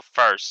Tesmo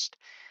first.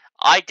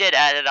 I did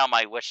add it on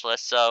my wish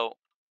list, so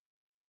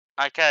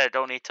I kind of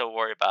don't need to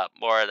worry about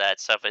more of that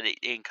stuff in the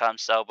income.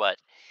 So, but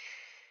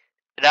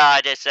no,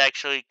 I just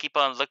actually keep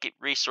on looking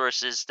at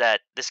resources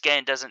that this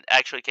game doesn't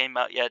actually came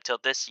out yet until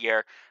this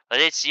year. But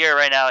this year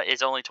right now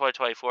is only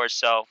 2024,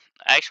 so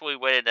I actually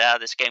waited to have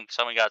this game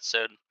coming out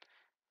soon.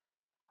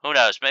 Who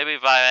knows? Maybe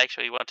if I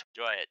actually want to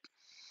enjoy it.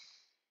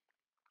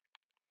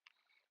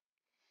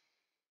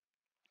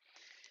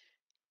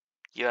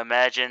 You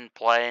imagine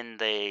playing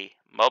the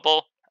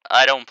mobile?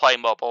 I don't play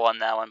mobile on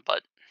that one,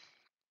 but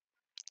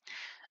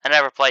I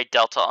never played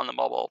Delta on the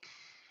mobile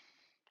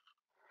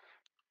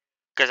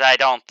because I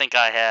don't think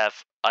I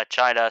have a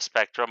China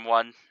Spectrum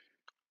one.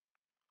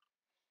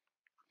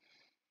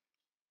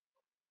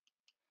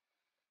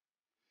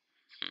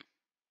 Hmm.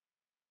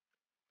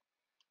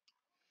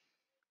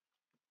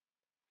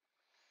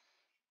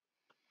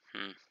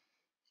 Hmm.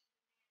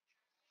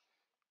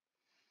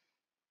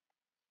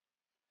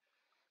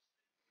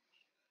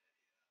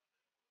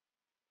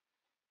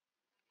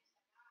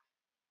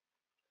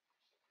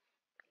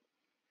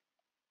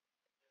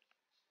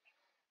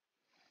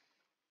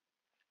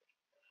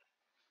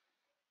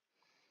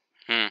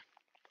 Hmm.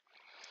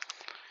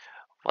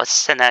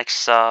 What's the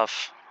next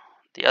of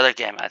the other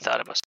game I thought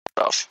it was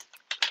of?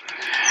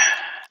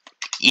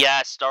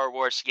 Yeah, Star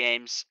Wars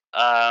games.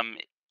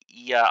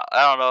 Yeah,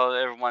 I don't know.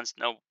 Everyone's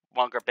no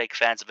longer big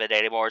fans of it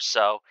anymore.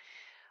 So,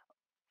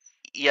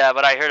 yeah,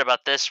 but I heard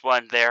about this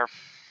one there.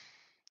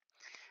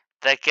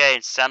 that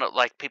game sounded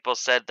like people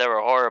said they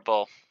were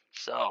horrible.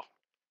 So,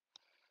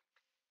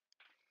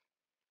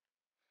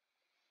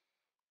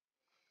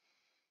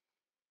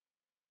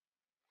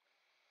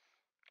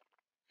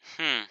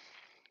 hmm.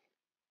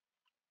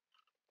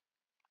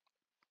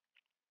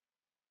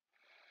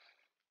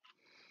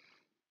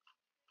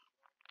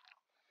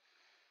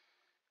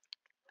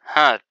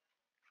 Huh.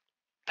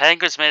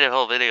 Penguins made a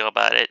whole video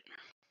about it.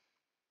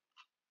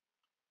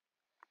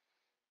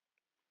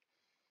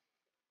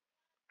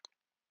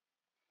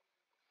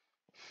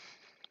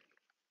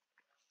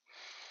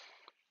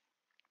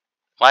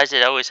 Why does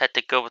it always have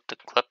to go with the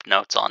clip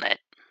notes on it?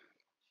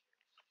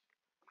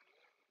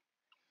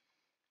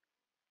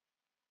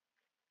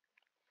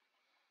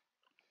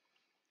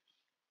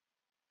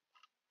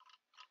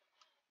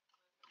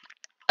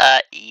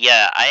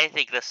 Yeah, I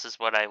think this is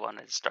what I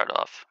wanted to start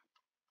off.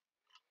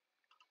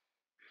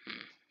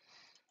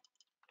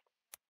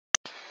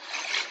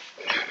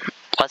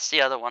 What's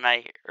the other one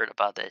I heard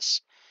about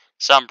this?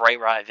 Some Bright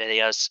Ride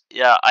videos.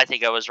 Yeah, I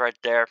think I was right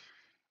there.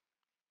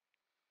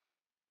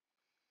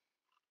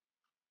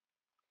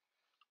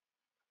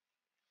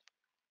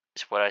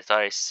 It's what I thought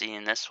I see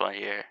in this one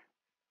here.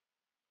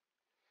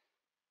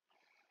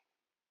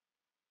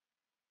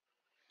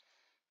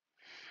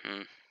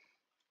 Hmm.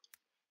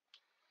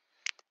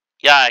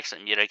 Yeah, I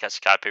actually muted because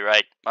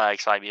copyright. I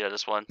actually muted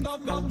this one. Well,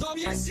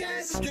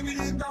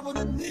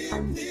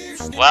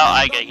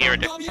 I can hear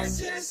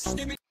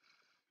it.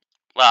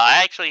 Well,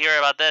 I actually hear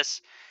about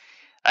this.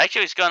 I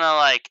actually was gonna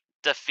like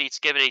defeat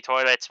Skibbity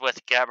Toilets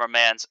with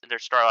cameramans and they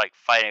start like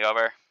fighting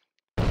over.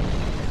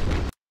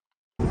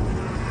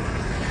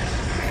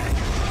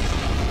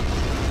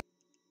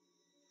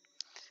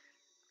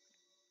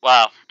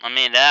 Wow, I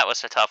mean that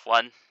was a tough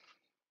one.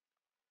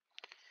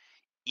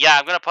 Yeah,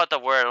 I'm gonna put the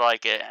word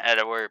like it at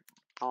a word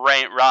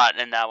brain rot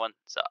in that one.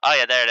 So, oh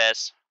yeah, there it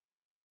is.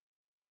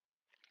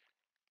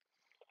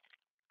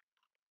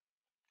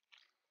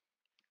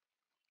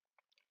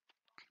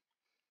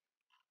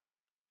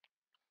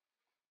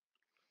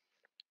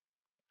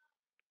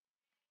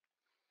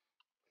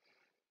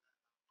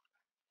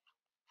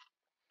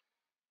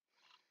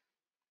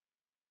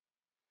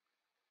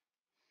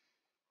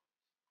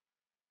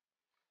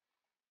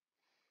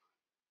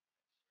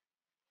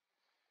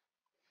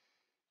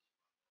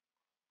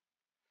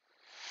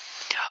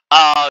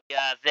 Oh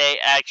yeah, they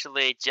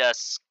actually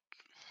just.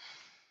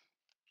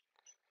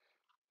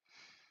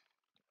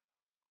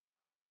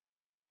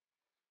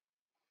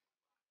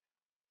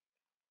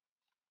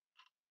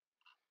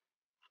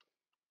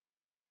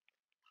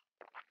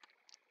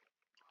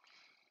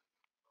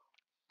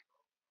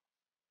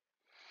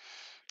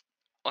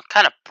 What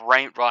kind of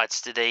brain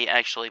rots did they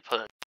actually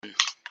put in?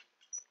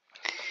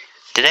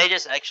 Did they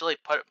just actually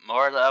put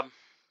more of them?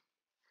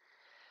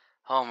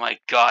 Oh my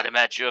god,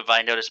 imagine if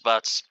I noticed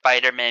about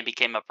Spider-Man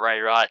became a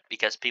brain rot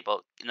because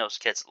people, those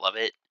kids love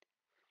it.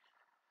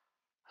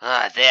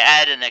 They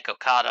added an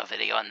Ekokado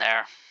video in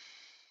there.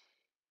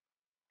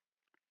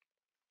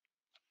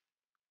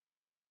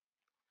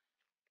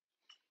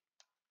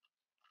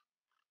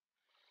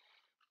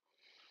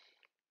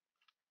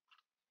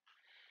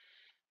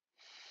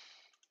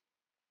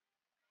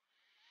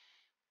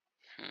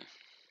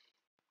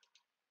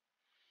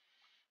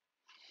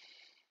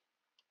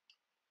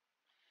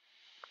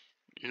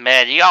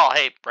 Man, you all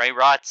hate brain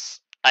rots.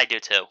 I do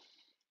too.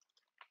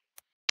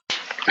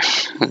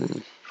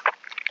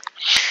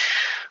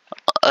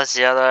 What's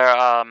the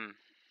other,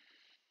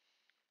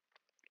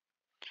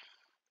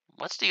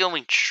 what's the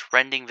only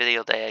trending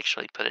video they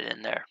actually put it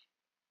in there?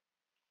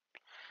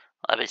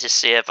 Let me just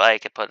see if I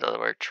can put the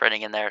word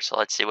trending in there, so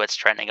let's see what's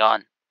trending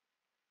on.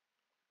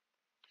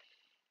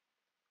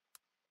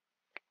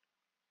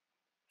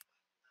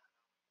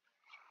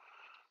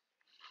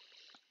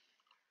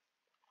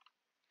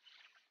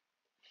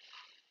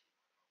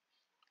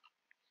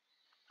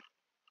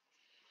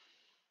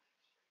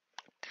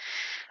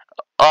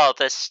 Oh,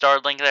 this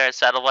Starlink there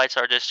satellites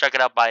are just checked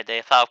out by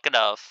the Falcon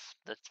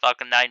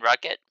 9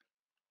 rocket.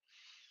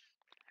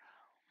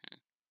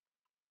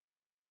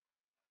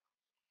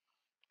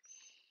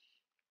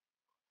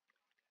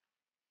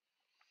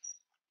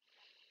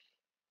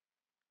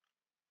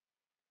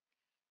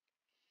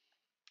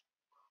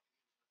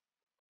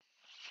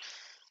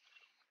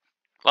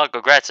 Well,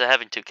 congrats to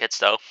having 2 kids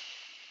though.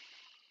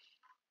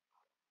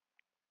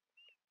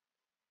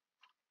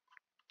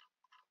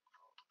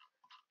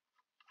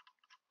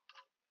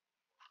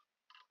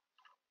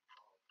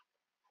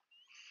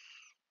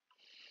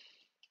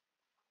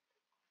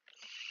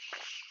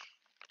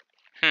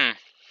 Hmm.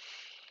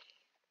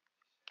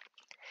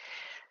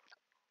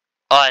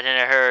 Oh, I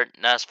didn't hear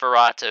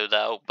Nosferatu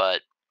though,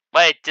 but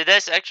wait, did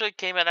this actually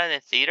came out in the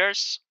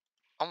theaters?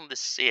 I want to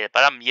see it,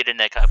 but I'm muting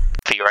that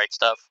copyright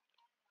stuff.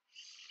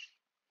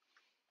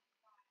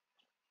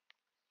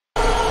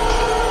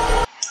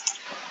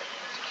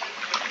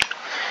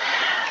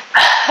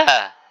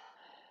 I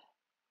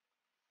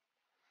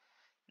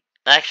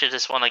actually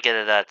just want to get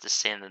it out to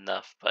scene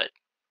enough, but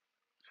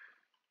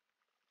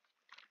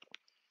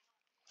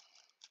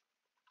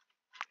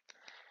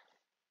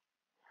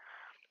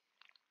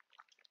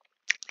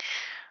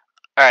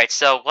Alright,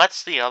 so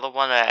what's the other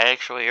one that I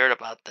actually heard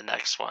about? The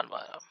next one.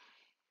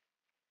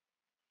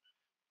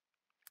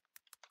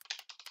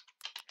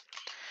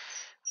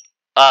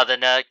 The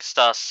next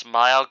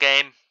Smile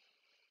game.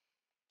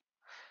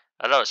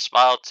 I know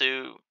Smile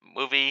 2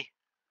 movie.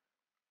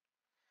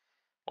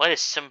 What if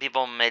some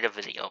people made a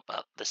video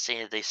about the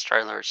scene of these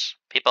trailers?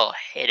 People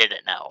hated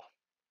it now.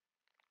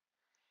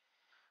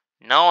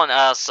 No one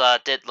else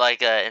did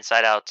like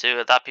Inside Out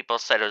 2. I thought people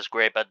said it was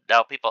great, but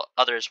now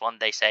others when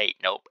they say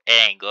nope,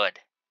 it ain't good.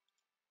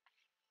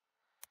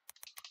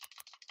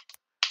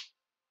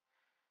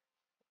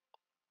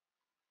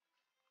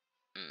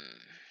 Hmm.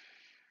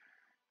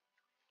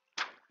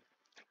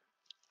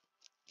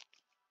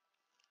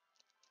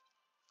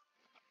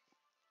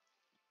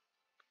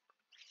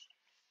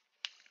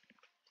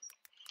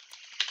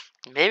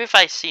 Maybe if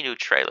I see new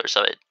trailers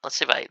of it. Let's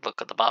see if I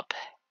look them up.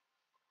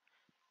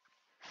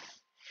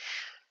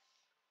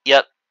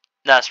 Yep,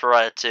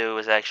 Nosferatu 2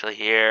 is actually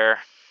here.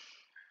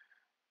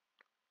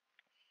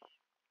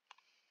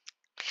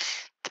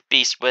 The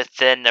Beast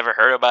Within, never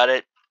heard about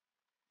it.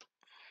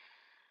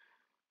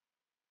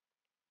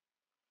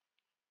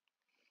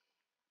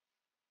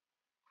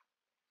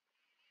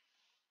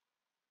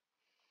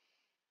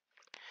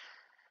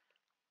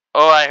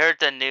 Oh, I heard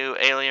the new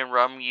Alien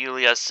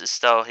Romulus is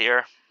still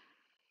here.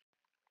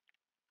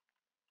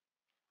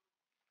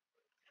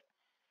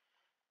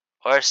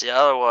 Where's the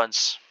other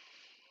ones?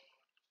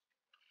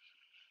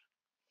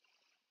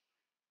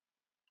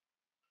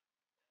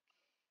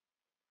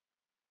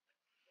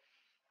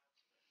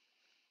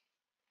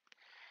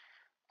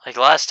 Like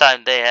last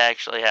time they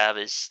actually have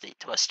is the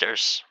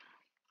Twisters.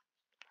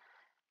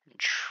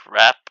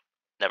 Trap.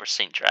 Never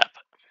seen Trap.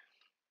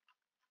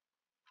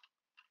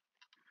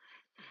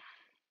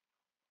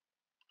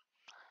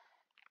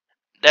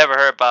 Never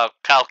heard about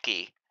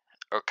Kalki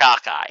or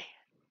Kakai.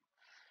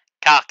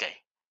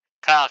 Kalki.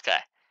 Kalki.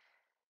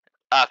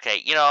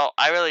 Okay,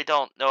 I really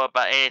don't know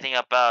about anything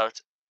about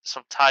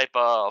some type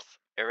of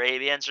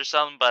Arabians or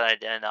something, but I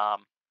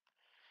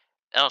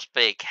don't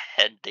speak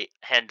Hindi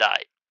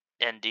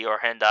or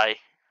Hindi.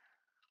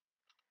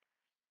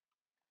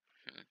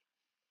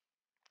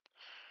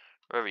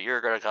 Whatever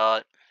you're gonna call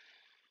it.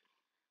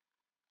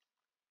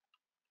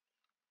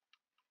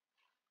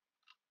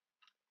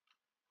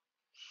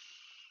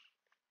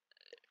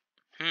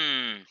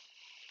 Hmm.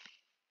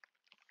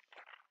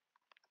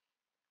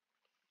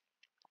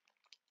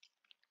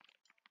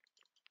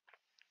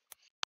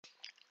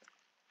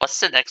 What's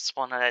the next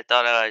one? I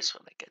thought I was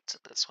gonna get to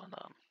this one.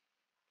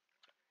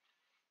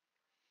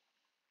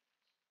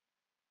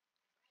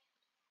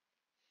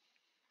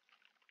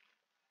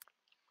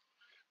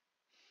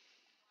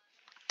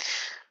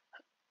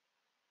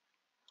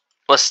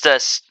 What's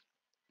this?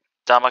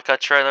 Damaka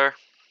trailer?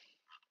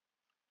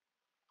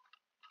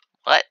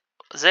 What?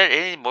 Is there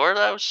any more of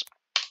those?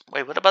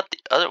 Wait, what about the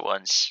other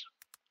ones?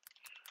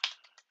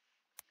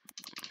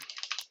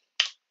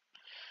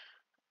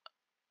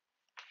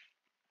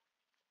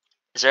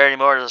 Is there any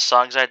more of the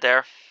songs right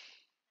there?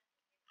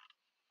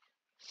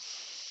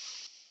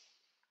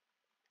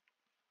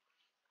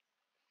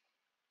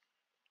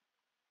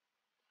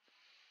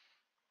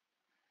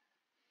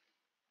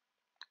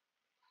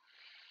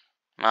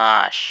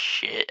 Ah,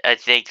 shit. I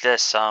think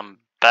this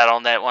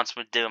BattleNet wants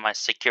me to do my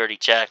security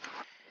check.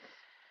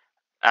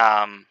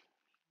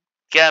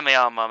 Give me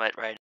a moment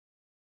right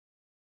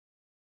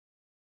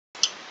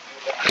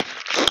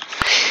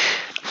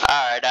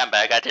Alright, I'm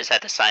back. I just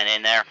had to sign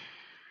in there.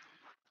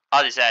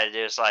 All I just had to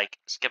do is like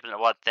skipping the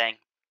one thing.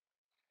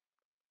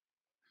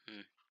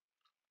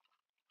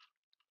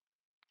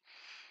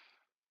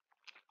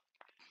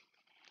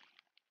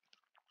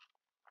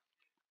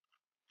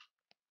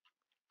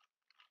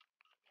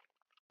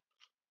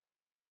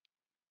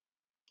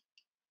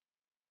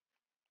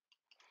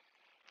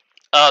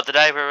 Oh, did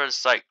I ever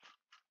was like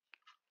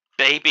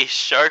Baby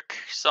Shark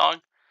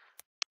song?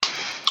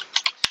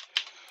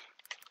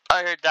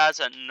 I heard that's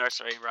a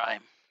nursery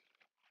rhyme.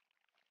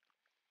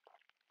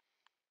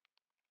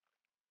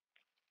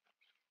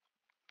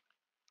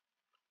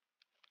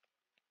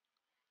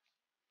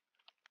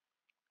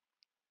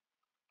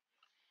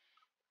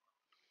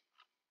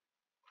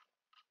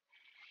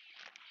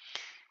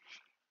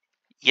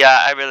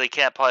 Yeah, I really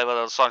can't play one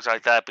of those songs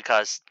like that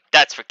because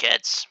that's for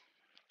kids.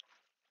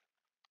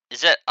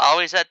 Is it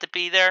always have to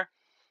be there?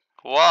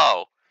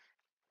 Whoa.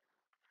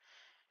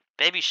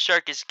 Baby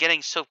Shark is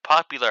getting so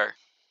popular.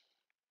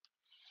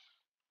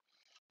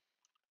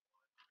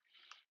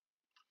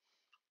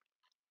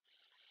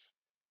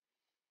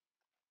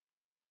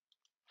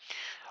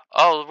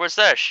 Oh, was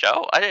that a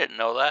show? I didn't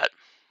know that.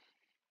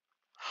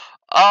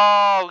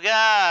 Oh,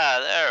 yeah,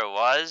 there it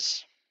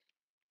was.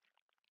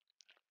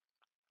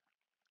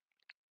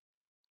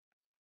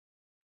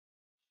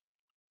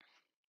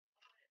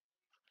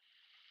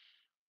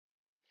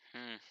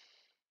 Hmm.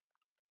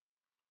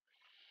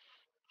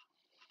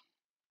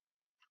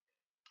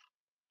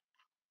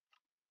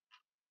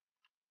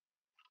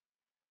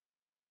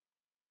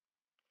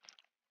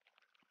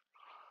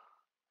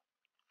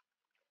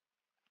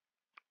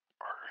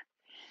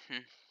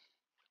 Hmm.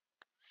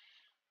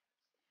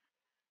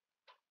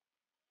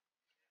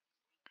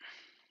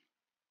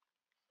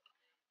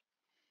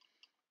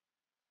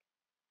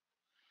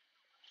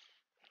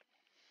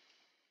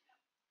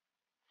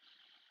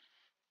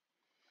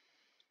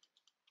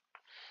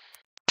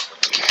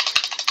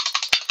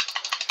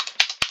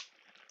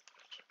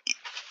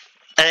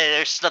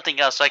 there's nothing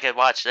else I could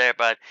watch there,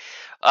 but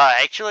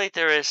actually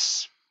there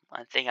is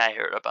one thing I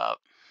heard about.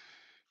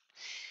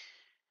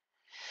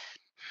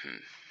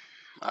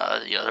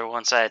 The other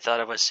ones I thought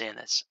I was seeing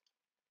is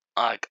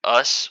like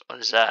Us. What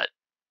is that?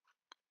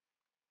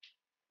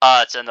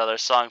 It's another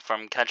song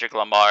from Kendrick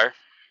Lamar.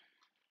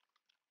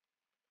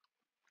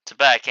 Too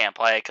bad I can't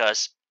play it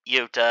because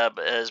YouTube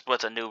is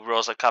with the new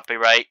rules of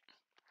copyright.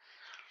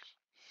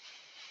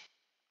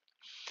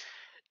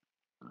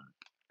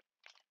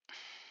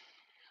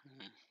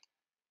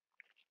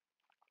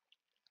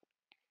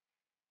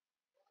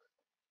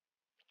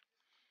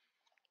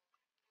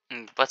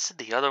 What's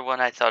the other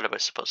one I thought it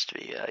was supposed to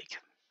be like?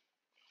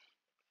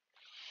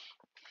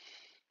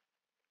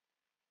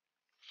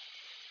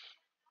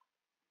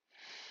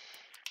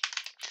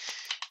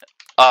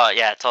 Oh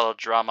yeah, total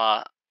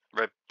drama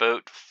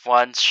reboot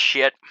one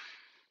shit.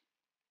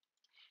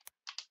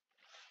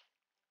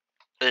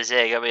 Is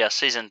it gonna be a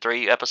season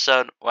 3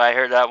 episode? Well, I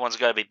heard that one's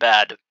gonna be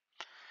bad.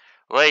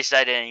 At least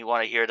I didn't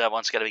want to hear that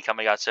one's gonna be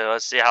coming out, so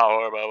let's see how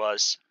horrible it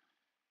was.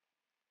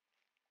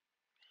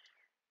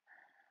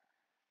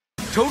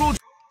 Total.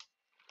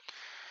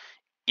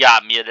 Yeah,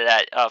 I muted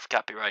that off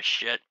copyright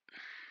shit.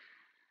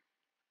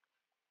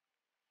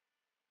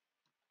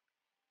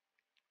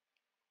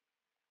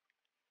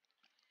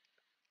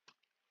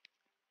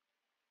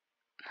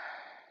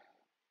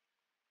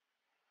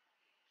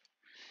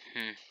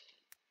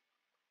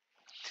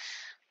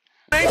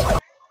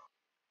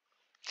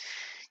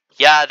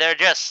 Yeah, they're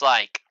just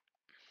like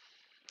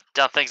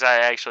dumb things I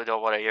actually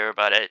don't want to hear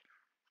about it.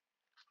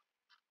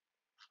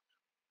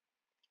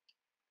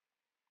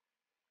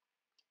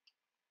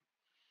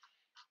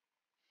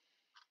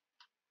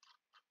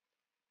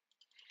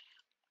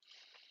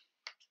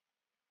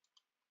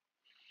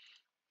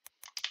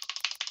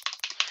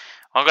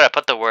 I'm gonna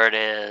put the word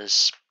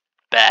is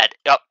bad.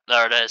 Yep,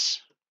 there it is.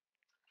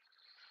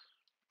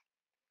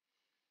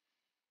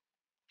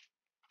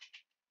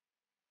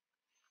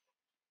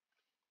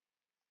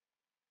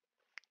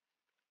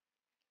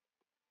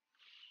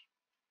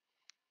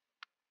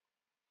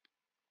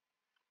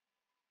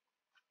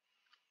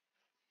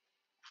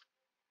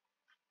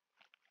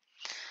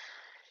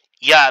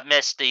 Yeah, I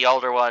missed the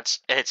older ones.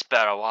 It's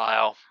been a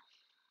while.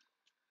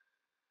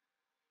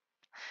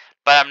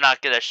 But I'm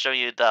not gonna show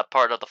you the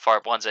part of the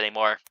fart ones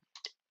anymore.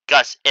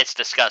 Gus, it's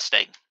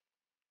disgusting.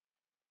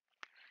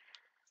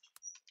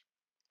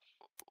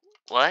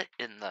 What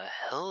in the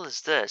hell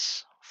is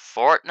this?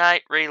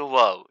 Fortnite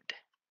Reload.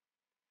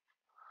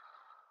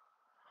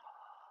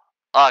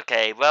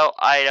 Okay, well,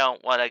 I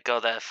don't want to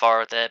go that far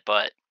with it,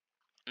 but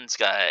it's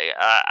gonna,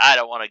 I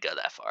don't want to go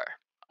that far.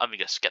 I'm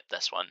gonna skip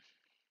this one.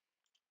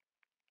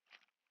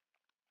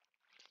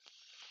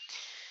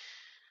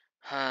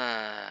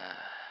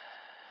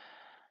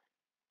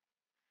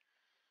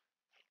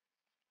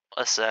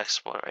 Let's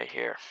export right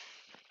here.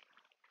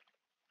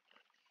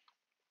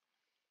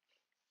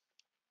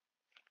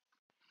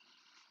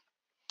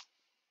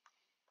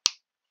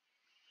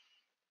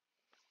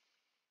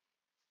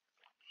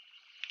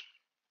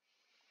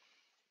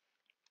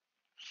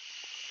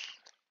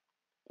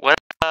 What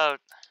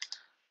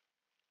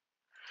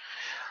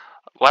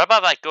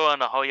about like going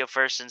to Hoyo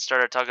first and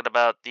started talking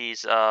about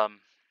these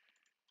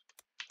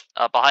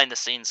behind the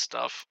scenes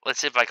stuff? Let's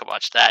see if I can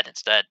watch that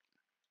instead.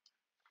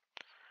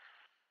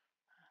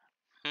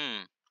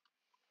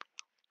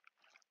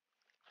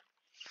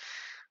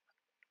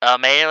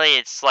 Mainly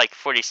it's like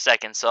 40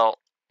 seconds, so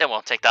it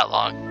won't take that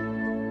long.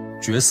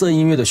 角色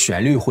音乐的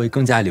旋律会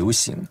更加流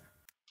行，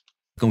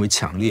更为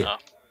强烈。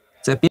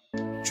在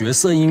角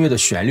色音乐的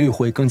旋律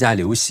会更加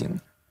流行，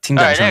听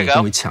感上也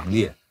更为强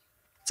烈。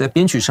在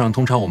编曲上，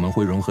通常我们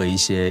会融合一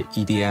些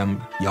EDM、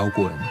摇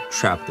滚、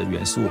trap 的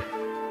元素，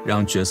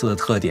让角色的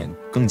特点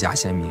更加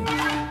鲜明，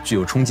具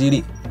有冲击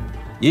力。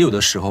也有的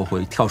时候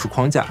会跳出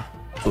框架，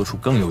做出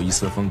更有意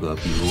思的风格，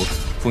比如《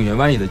风原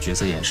万里》的角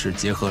色演示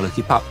结合了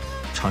hip hop，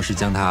 尝试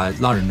将它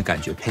浪人的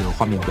感觉配合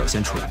画面表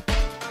现出来。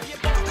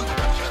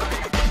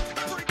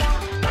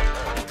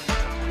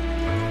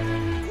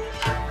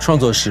创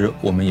作时，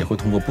我们也会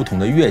通过不同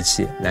的乐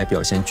器来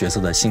表现角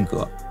色的性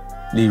格。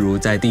例如，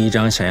在第一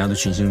张《闪耀的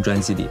群星》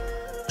专辑里，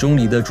钟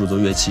离的主奏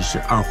乐器是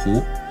二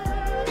胡。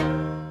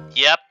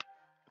Yep,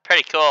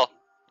 pretty cool.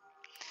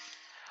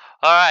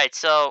 All right,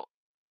 so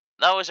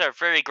those are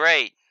very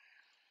great.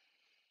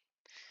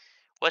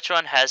 Which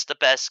one has the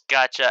best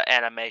gacha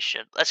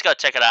animation? Let's go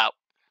check it out.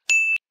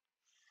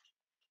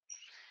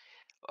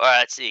 All right,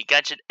 let's see,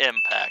 Genshin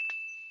Impact.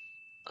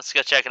 Let's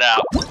go check it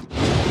out.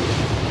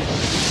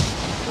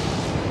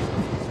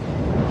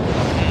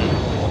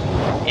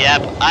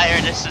 Yep, I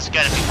heard this is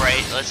gonna be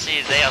great. Let's see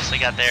if they also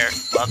got their.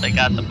 Well, they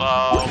got the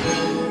bow.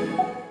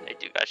 They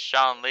do got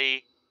Sean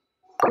Lee.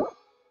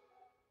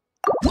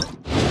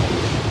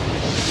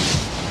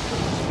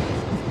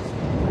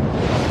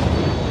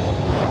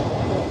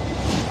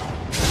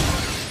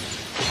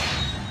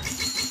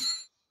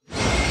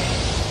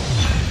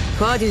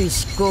 Oh,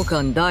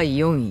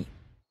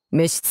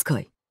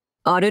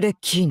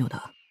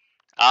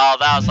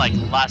 that was like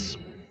last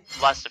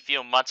a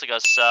few months ago,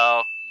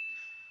 so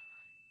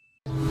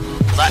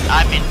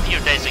I mean, a few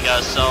days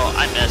ago, so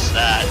I missed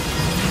that.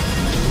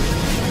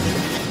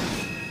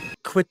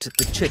 Quit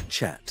the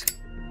chit-chat.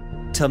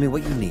 Tell me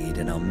what you need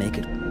and I'll make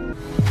it.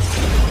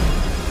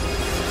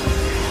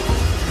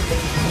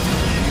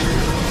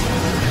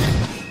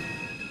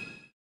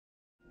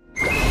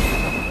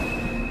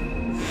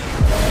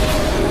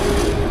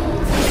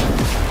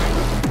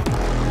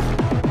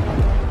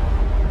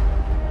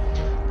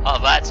 Oh,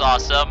 that's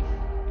awesome.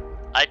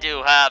 I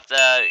do have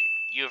the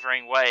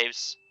Uvering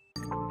Waves.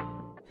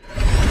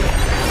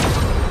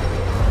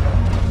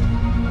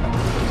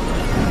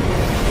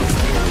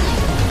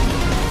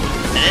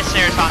 And this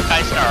here's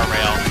Honkai Star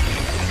Rail.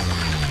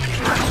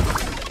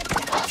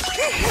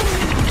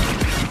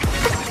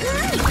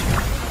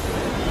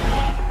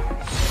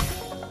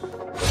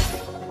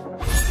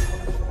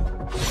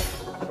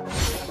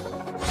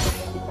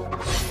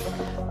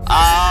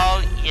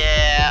 Oh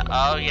yeah,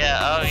 oh yeah,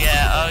 oh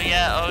yeah, oh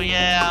yeah, oh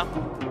yeah.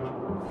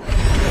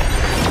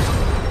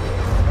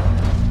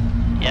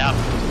 Yep.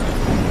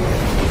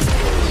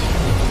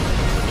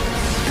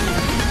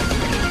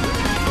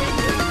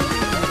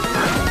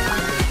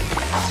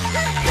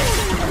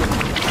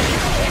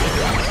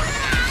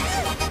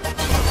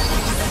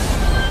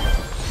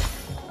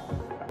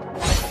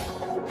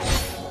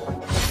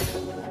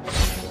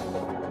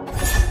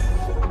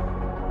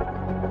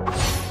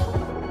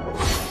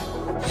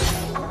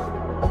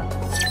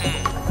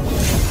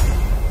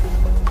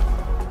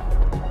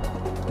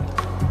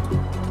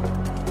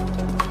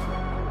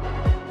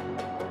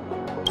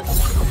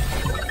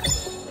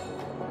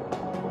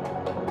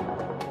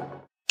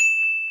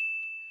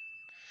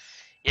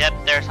 Yep,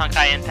 there's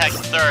Honkai Impact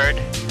 3rd.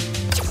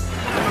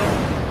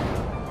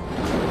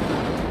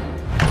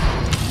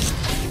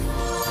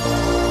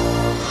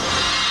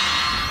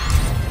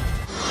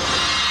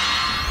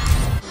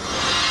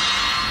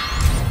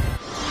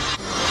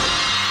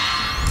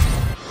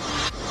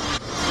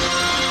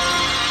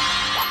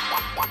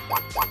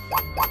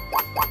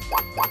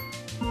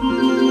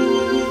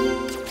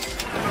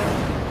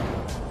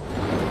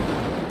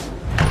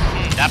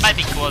 That might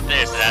be cool if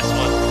there's the last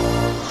one.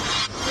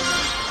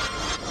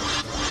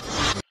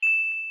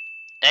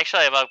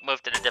 Actually, I've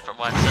moved to a different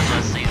one, so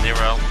let's see,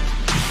 0.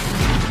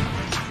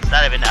 It's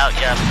not even out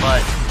yet,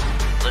 but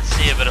let's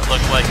see what it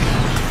looks like.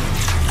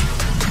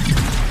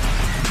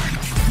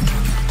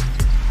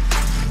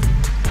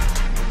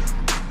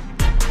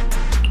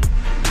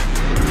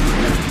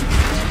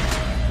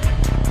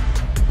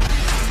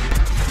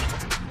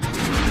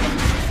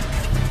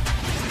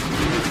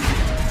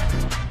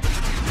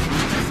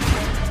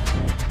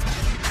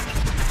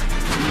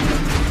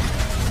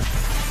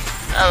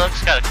 That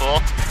looks kind of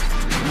cool.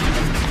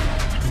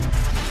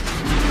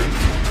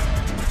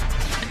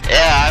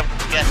 Yeah,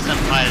 I guess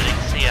somebody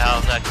can see how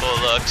that cool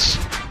looks.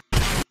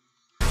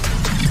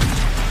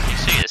 You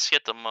see, you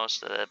skipped the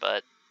most of it,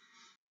 but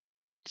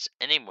is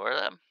any more of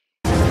them?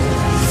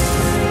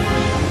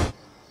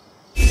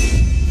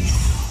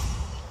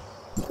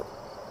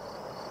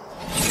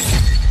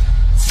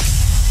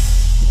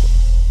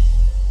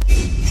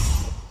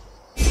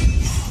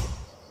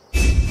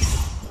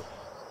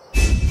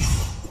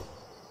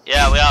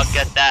 Yeah, we all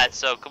get that,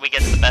 so can we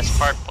get to the best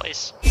part,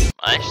 please?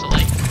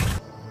 Actually.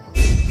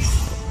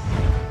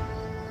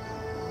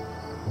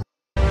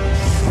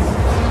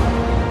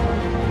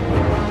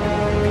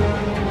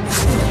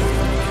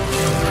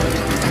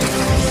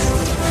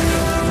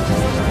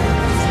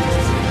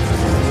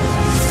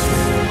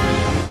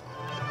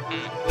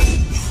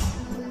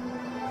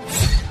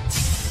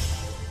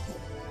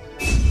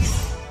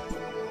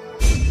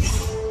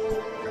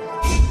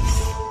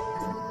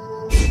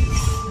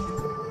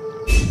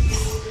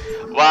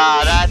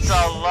 Wow, that's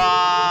a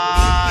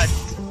lot!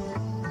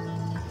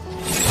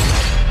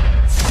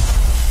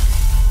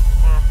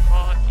 We're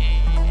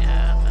fucking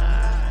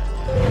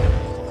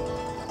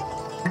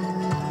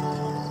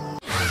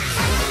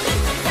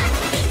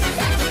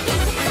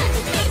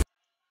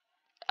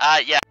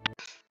yeah.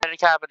 Any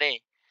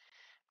company.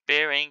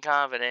 Bearing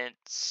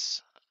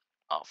confidence.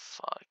 Oh,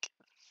 fuck.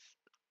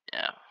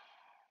 Yeah.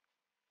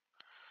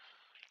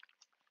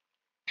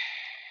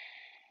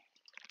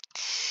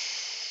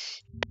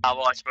 I'll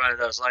watch one of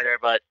those later,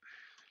 but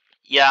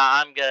yeah,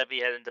 I'm gonna be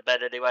heading to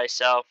bed anyway,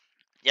 so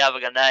you have a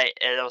good night,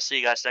 and I'll see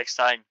you guys next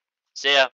time. See ya.